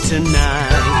song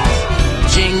tonight.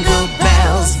 Jingle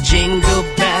bells,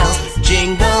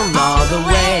 jingle all the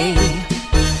way.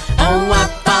 Oh,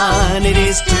 what fun it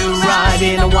is to ride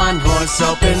in a one-horse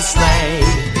open sleigh.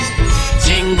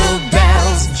 Jingle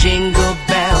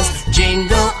bells,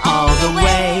 jingle all the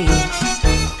way.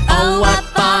 Oh, what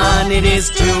fun it is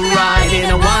to ride in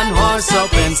a one-horse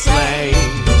open sleigh.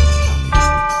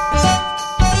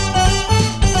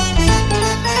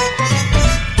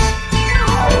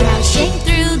 Dashing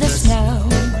through the snow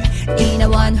in a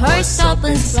one-horse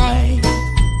open sleigh.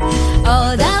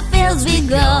 Oh, the fields we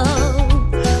go,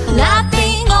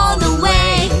 laughing all the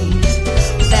way.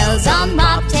 Bells on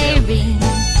bobtail ring,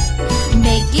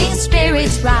 making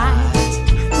spirits bright.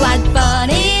 What fun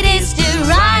it is to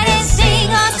ride and sing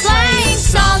a sleighing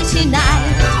song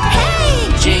tonight. Hey!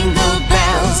 Jingle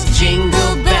bells,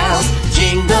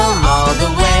 jingle all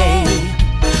the way.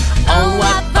 Oh,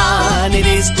 what fun it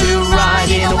is to ride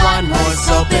in a one-horse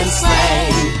open sleigh.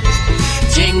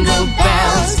 Jingle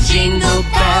bells,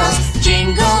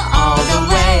 jingle all the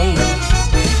way.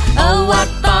 Oh, what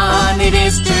fun it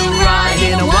is to ride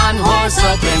in a one-horse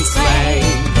open sleigh.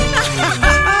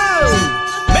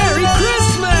 Merry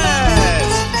Christmas!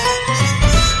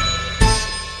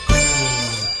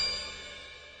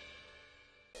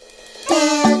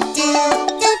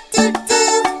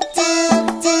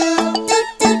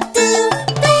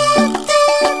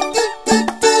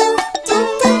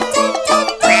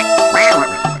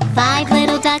 Five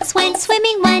little ducks went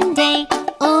swimming one day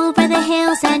over the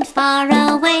hills and far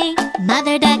away.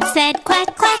 Mother duck said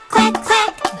quack, quack, quack,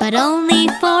 quack, but only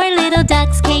four little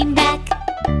ducks came back.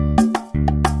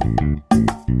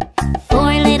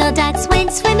 Four little ducks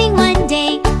went swimming one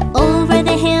day over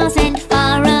the hills and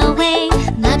far away.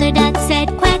 Mother duck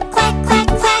said quack, quack, quack,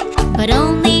 quack, but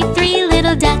only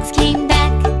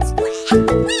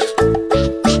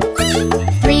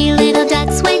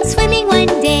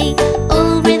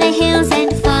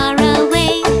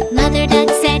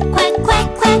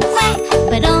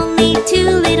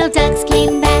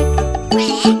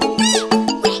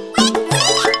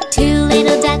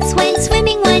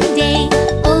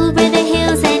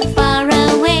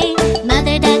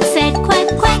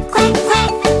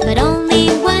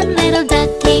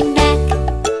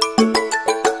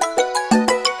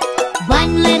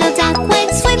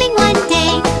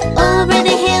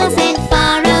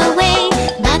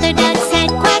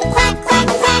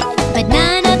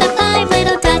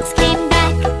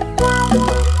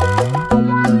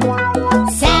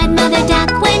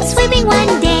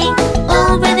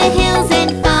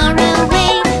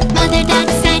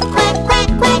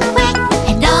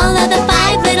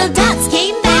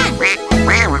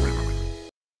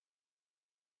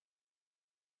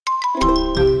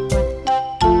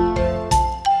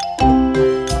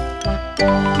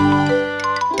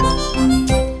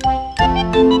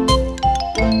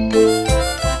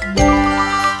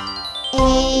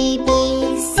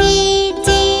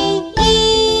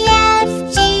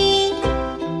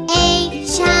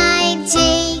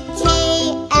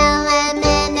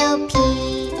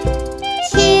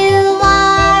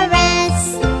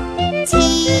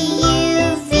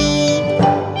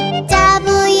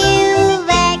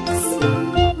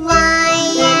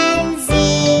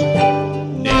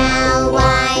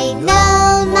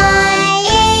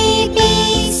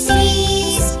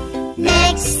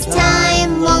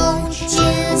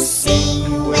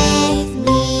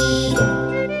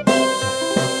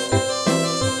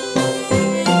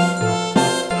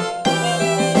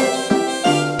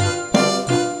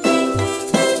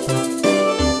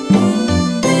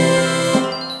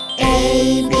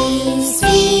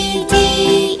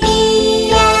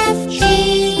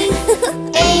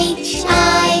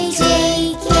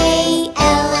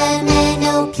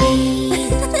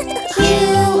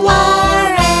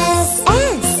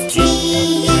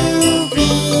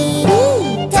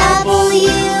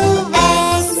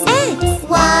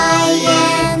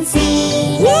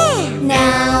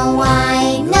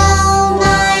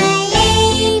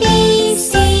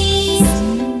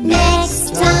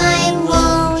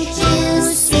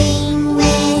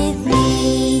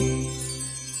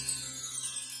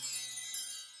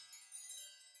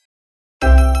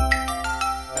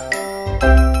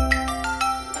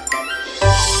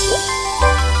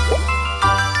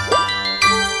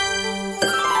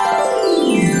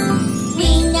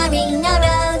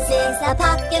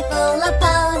pocket full of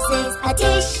posies. A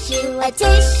tissue,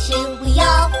 we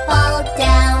all fall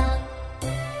down.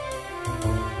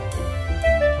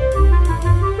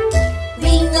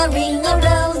 Ring of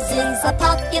roses, a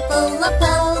pocket full of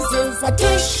posies. A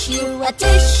tissue,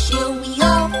 we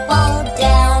all fall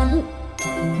down.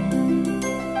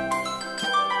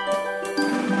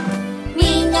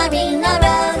 Ring of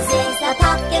roses, a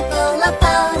pocket full of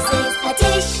posies. A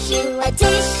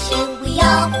tissue, we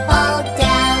all fall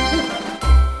down.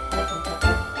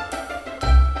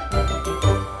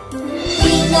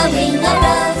 Ring of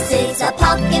roses, a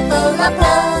pocket full of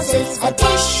posies. A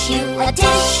tissue,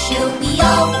 we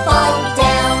all fall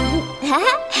down.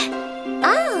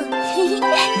 Oh!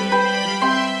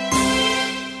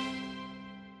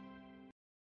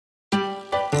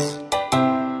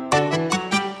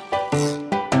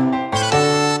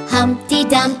 Humpty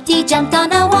Dumpty jumped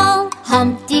on a wall.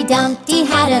 Humpty Dumpty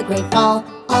had a great fall.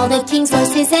 All the king's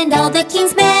horses and all the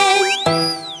king's men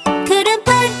couldn't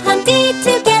put Humpty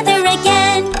together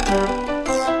again.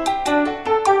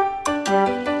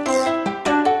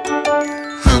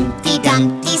 Humpty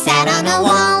Dumpty sat on a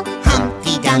wall.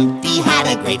 Humpty Dumpty had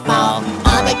a great fall.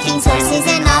 All the king's horses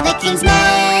and all the king's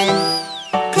men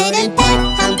couldn't put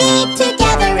Humpty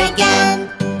together again.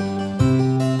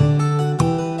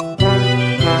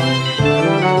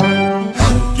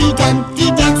 Humpty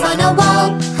Dumpty danced on a wall.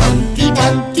 Humpty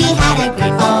Dumpty had a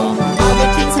great fall. All the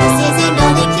king's horses and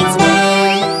all the king's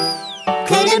men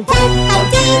couldn't put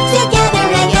Humpty together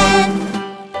again.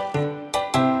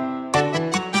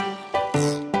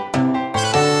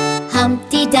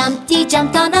 Humpty Dumpty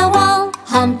jumped on a wall.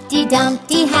 Humpty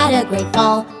Dumpty had a great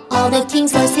fall. All the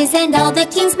king's horses and all the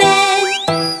king's men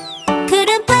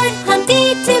couldn't put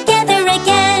Humpty together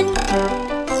again.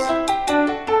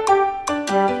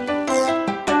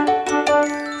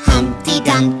 Humpty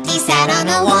Dumpty sat on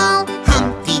a wall.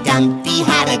 Humpty Dumpty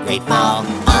had a great fall.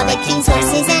 All the king's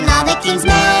horses and all the king's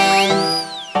men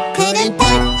couldn't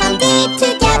put Humpty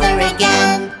together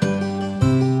again.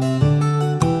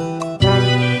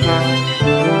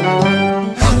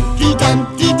 Humpty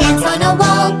Dumpty danced on a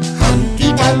wall.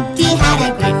 Humpty Dumpty had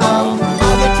a great fall.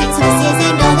 All the king's horses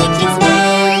and all the king's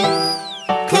men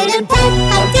couldn't put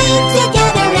Humpty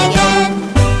together again.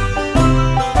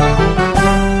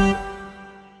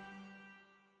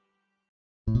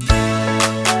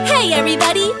 Hey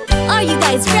everybody, are you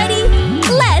guys ready?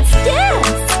 Let's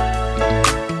dance!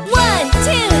 1,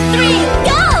 2, 3,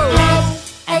 go! Head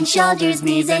and shoulders,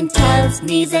 knees and toes,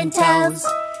 knees and toes.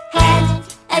 Head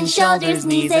and shoulders,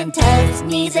 knees and toes,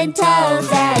 knees and toes.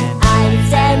 And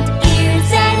eyes and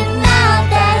ears and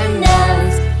mouth and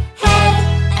nose. Head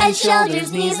and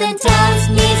shoulders, knees and toes,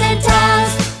 knees and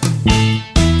toes.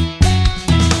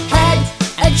 Head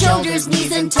and shoulders,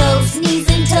 knees and toes, knees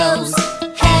and toes.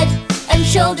 Head and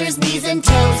shoulders, knees and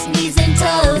toes, knees and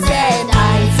toes. And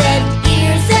eyes and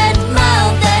ears and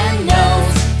mouth and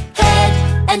nose. Head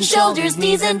and shoulders,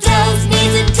 knees and toes,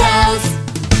 knees and toes.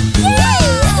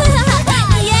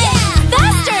 Yeah!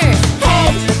 Faster!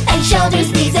 Head and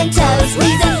shoulders, knees and toes,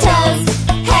 knees and toes.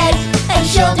 Head and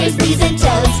shoulders, knees and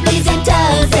toes, knees and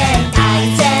toes. And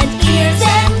eyes and ears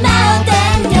and mouth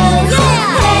and nose.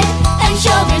 Head and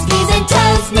shoulders, knees and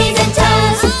toes, knees and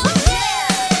toes.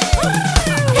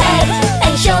 Head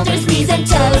and shoulders, knees and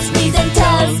toes, knees and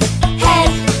toes. Head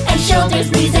and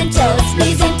shoulders, knees and toes,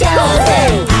 knees and toes.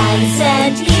 And eyes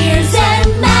and ears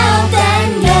and mouth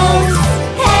and nose.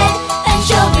 Head and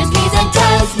shoulders, knees and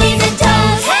toes, knees and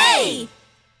toes. Hey!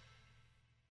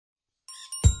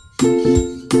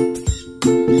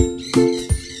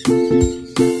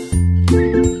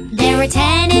 There were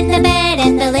 10 in the bed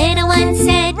and the little one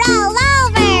said, Roll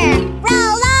over!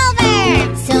 Roll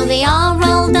over! so they all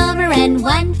rolled over and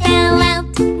one fell out.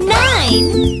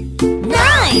 9!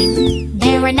 9!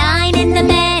 There were 9 in the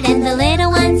bed and the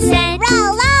little one said,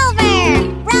 Roll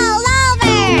over! Roll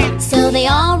over! so they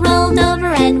all rolled over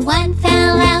and one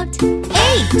fell out.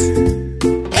 8!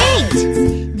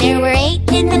 8! There were 8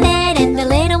 in the bed and the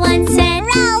little one said,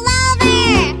 Roll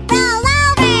over! Roll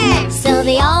over! so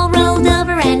they all rolled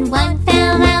over and one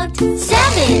fell out.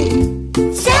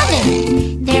 7!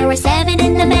 7! There were 7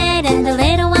 in the bed and the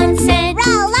little one said,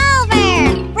 Roll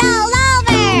over! Roll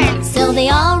over! so they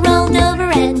all rolled over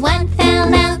and one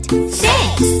fell out. 6!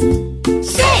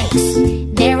 6!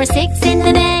 There were 6 in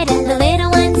the bed and the little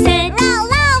one said,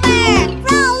 Roll over!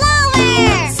 Roll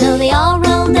over! so they all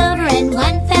rolled over and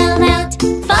one fell out.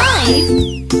 5!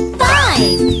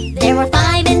 5! There were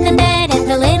 5 in the bed and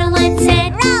the little one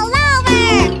said, Roll over!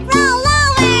 Roll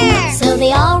over! so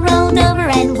they all rolled over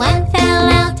and one fell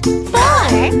out. 4!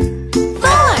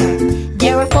 4!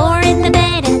 There were 4 in the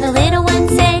bed and the little one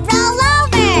said, Roll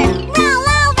over! Roll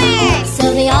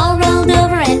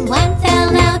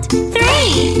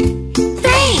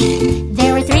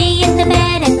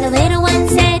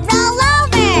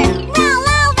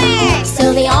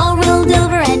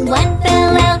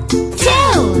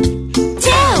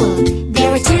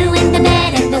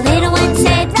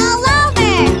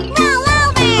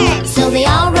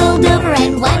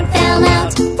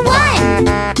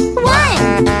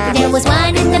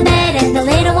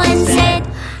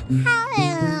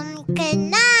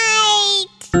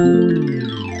Row,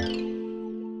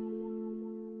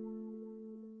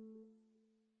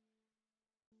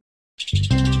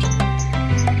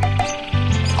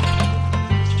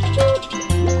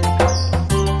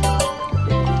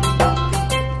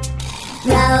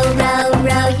 row,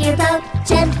 row your boat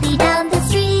gently down the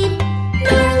stream.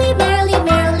 Merrily, merrily,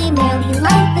 merrily, merrily,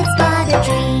 life is but a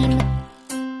dream.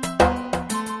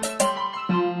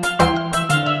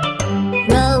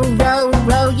 Row, row,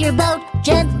 row your boat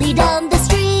gently down the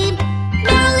stream.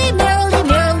 Merrily, merrily,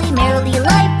 merrily, merrily,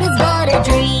 life is but a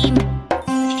dream.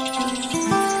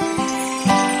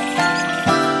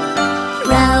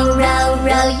 Row, row,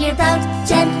 row your boat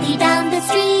gently down the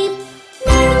stream.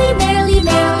 Merrily, merrily,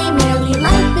 merrily, merrily,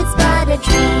 life is but a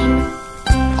dream.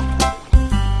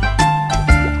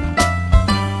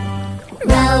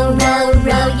 Row, row,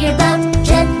 row your boat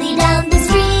gently down the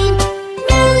stream.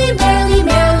 Merrily, merrily,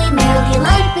 merrily, merrily,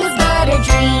 life is but a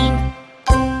dream.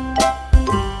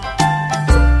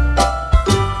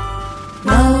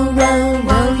 Row, row,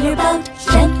 row your boat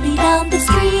gently down the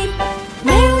stream.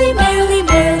 Merrily, merrily,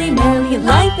 merrily, merrily,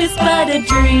 life is but a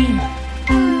dream.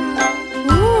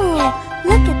 Ooh,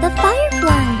 look at the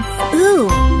fireflies. Ooh,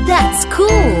 that's cool.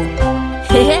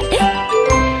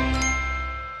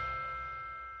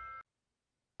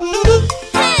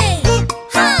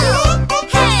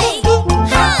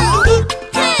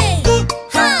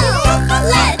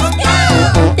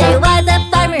 There was a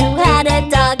farmer who had a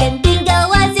dog, and Bingo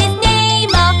was his name.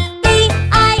 Oh,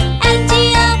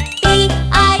 B-I-N-G-O,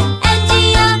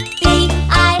 B-I-N-G-O,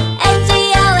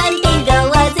 B-I-N-G-O, and Bingo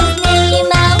was his name.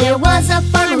 Oh, there was a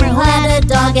farmer who had a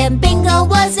dog, and Bingo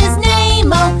was his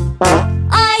name. Oh,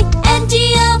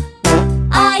 I-N-G-O,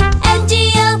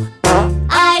 I-N-G-O,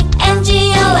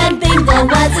 I-N-G-O, and Bingo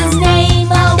was his name.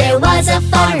 Oh, there was a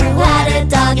farmer who had a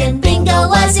dog, and Bingo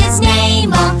was his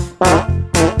name. Oh,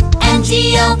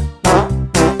 N-G-O,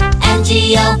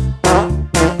 N-G-O,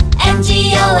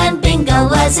 N-G-O, and Bingo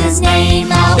was his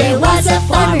name. Oh, there was a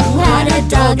farmer who had a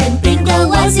dog, and Bingo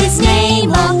was his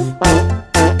name. Oh,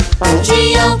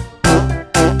 G-O,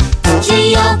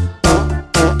 G-O,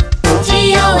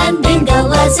 G-O, and Bingo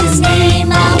was his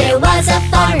name. Oh, there was a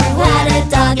farmer who had a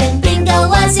dog, and Bingo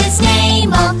was his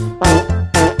name. Oh,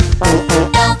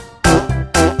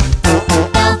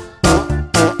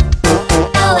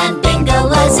 and Bingo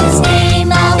was his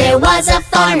name. Oh, there was a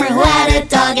farmer who had a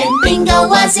dog, and Bingo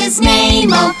was his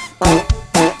name. Oh,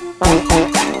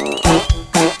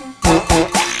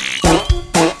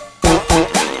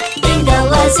 Bingo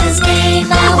was his name.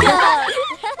 Oh.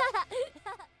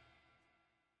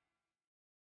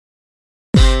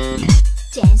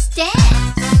 Dance, dance.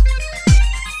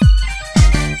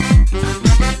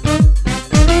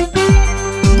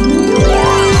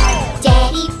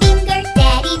 Daddy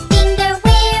finger,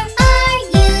 where are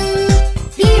you?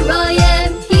 Here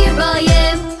I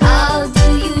am, how do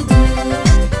you do?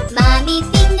 Mommy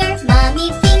finger,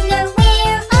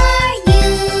 where are you?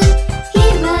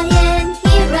 Here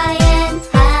I am,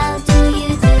 how do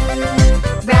you do?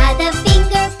 Brother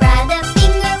finger,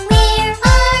 where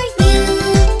are you?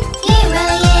 Here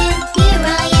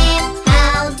I am,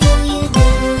 how do you do?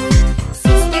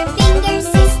 Sister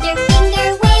finger,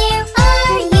 where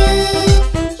are you?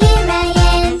 Here I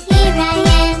am,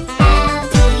 how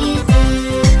do you do?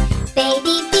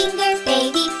 Baby finger,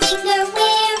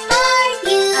 where are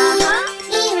you?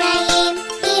 Here I am,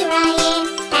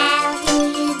 how do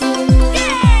you do?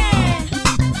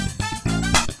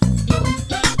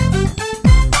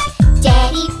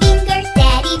 Daddy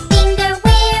finger,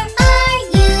 where are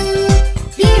you?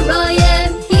 Here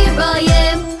I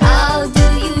am, how do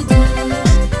you do?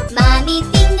 Mommy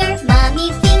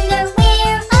finger,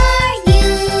 where are you?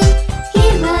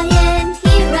 Here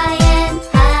I am,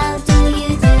 how do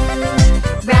you do?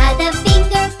 Brother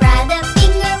finger,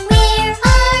 where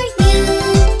are you?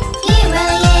 Here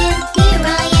I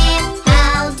am,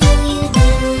 how do you do?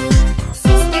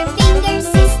 Sister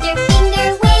finger,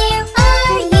 where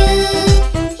are you?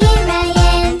 Here I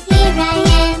am,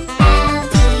 how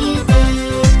do you do?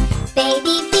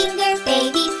 Baby finger,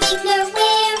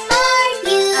 where are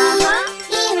you?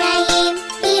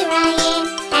 Here I am,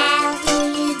 how do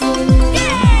you do?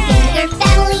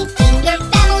 Finger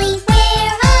family,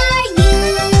 where are you?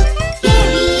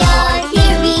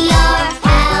 Here we are,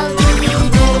 how do you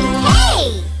do? Hey!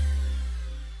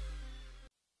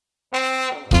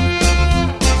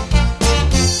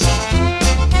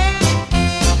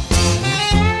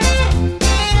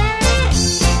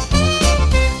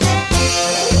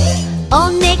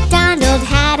 Old MacDonald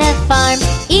had a farm,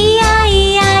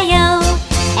 E-I-E-I-O.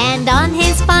 And on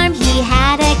his farm he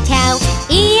had a cow,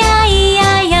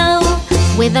 E-I-E-I-O.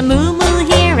 With a moo-moo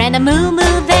here and a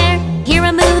moo-moo there, here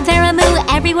a moo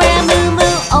everywhere a moo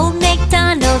moo. Old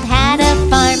MacDonald had a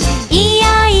farm,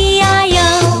 E-I-E-I-O.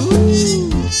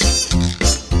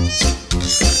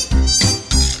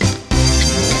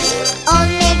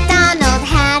 Old MacDonald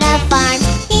had a farm,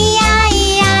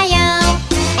 E-I-E-I-O.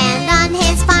 And on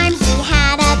his farm he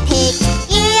had a pig,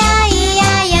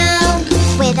 E-I-E-I-O.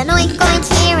 With an oink oink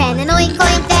here and an oink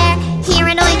oink there, here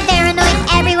an oink, there an oink,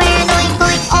 everywhere an oink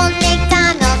oink. Old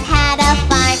MacDonald had a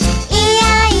farm,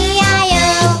 E-I-E-I-O.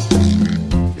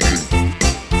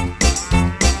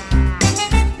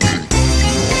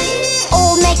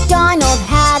 Old MacDonald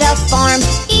had a farm,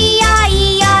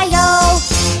 E-I-E-I-O.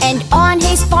 And on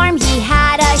his farm he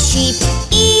had a sheep,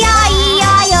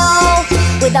 E-I-E-I-O.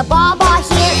 With a baa-baa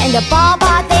here and a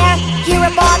baa-baa there, here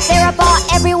a baa, there a baa,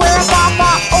 everywhere a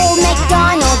baa-baa. Old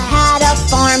MacDonald had a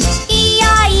farm,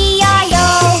 E-I-E-I-O.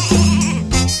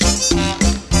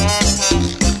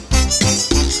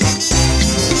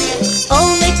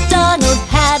 Old MacDonald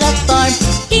had a farm,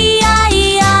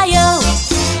 E-I-E-I-O.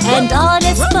 And on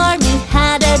his farm he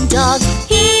had a dog,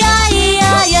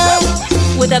 E-I-E-I-O.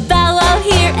 With a bow-wow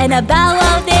here and a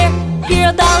bow-wow there, here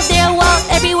a bow, there a wow,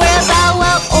 everywhere a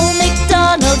bow-wow. Old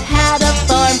MacDonald had a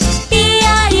farm,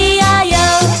 E-I-E-I-O.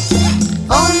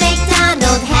 Old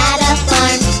MacDonald had a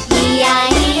farm,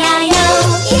 E-I-E-I-O.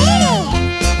 Yeah!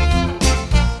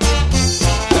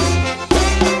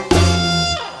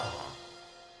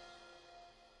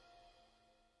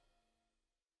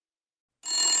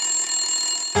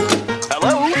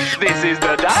 Hello, this is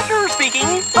the doctor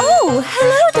speaking. Oh,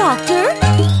 hello, Doctor.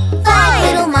 5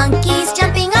 little monkeys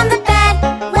jumping on the bed.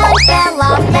 One fell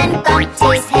off and bumped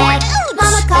his head.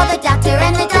 Mama called the doctor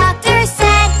and the doctor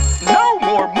said, No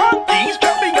more monkeys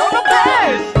jumping on the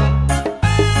bed.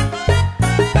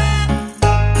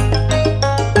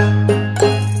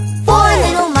 4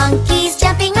 little monkeys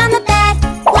jumping on the bed.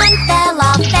 One fell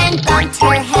off and bumped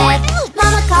her head.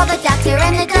 Mama called the doctor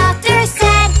and the doctor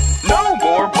said, No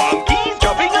more monkeys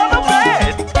jumping on the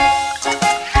bed.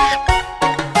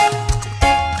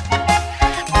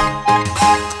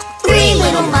 3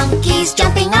 little monkeys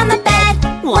jumping on the bed.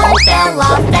 One fell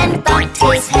off and bumped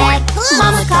his head.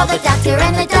 Mama called the doctor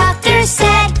and the doctor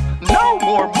said, No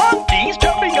more monkeys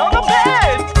jumping on the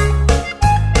bed.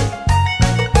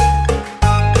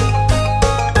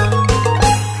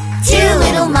 2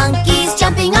 little monkeys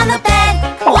jumping on the bed.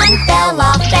 One fell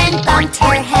off and bumped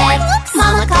her head.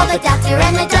 Mama called the doctor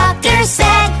and the doctor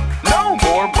said, No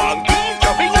more monkeys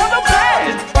jumping on the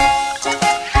bed.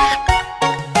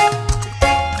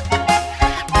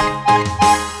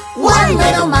 1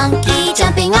 little monkey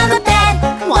jumping on the bed.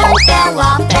 One fell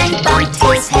off and bumped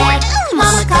his head.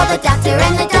 Mama called the doctor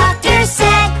and the doctor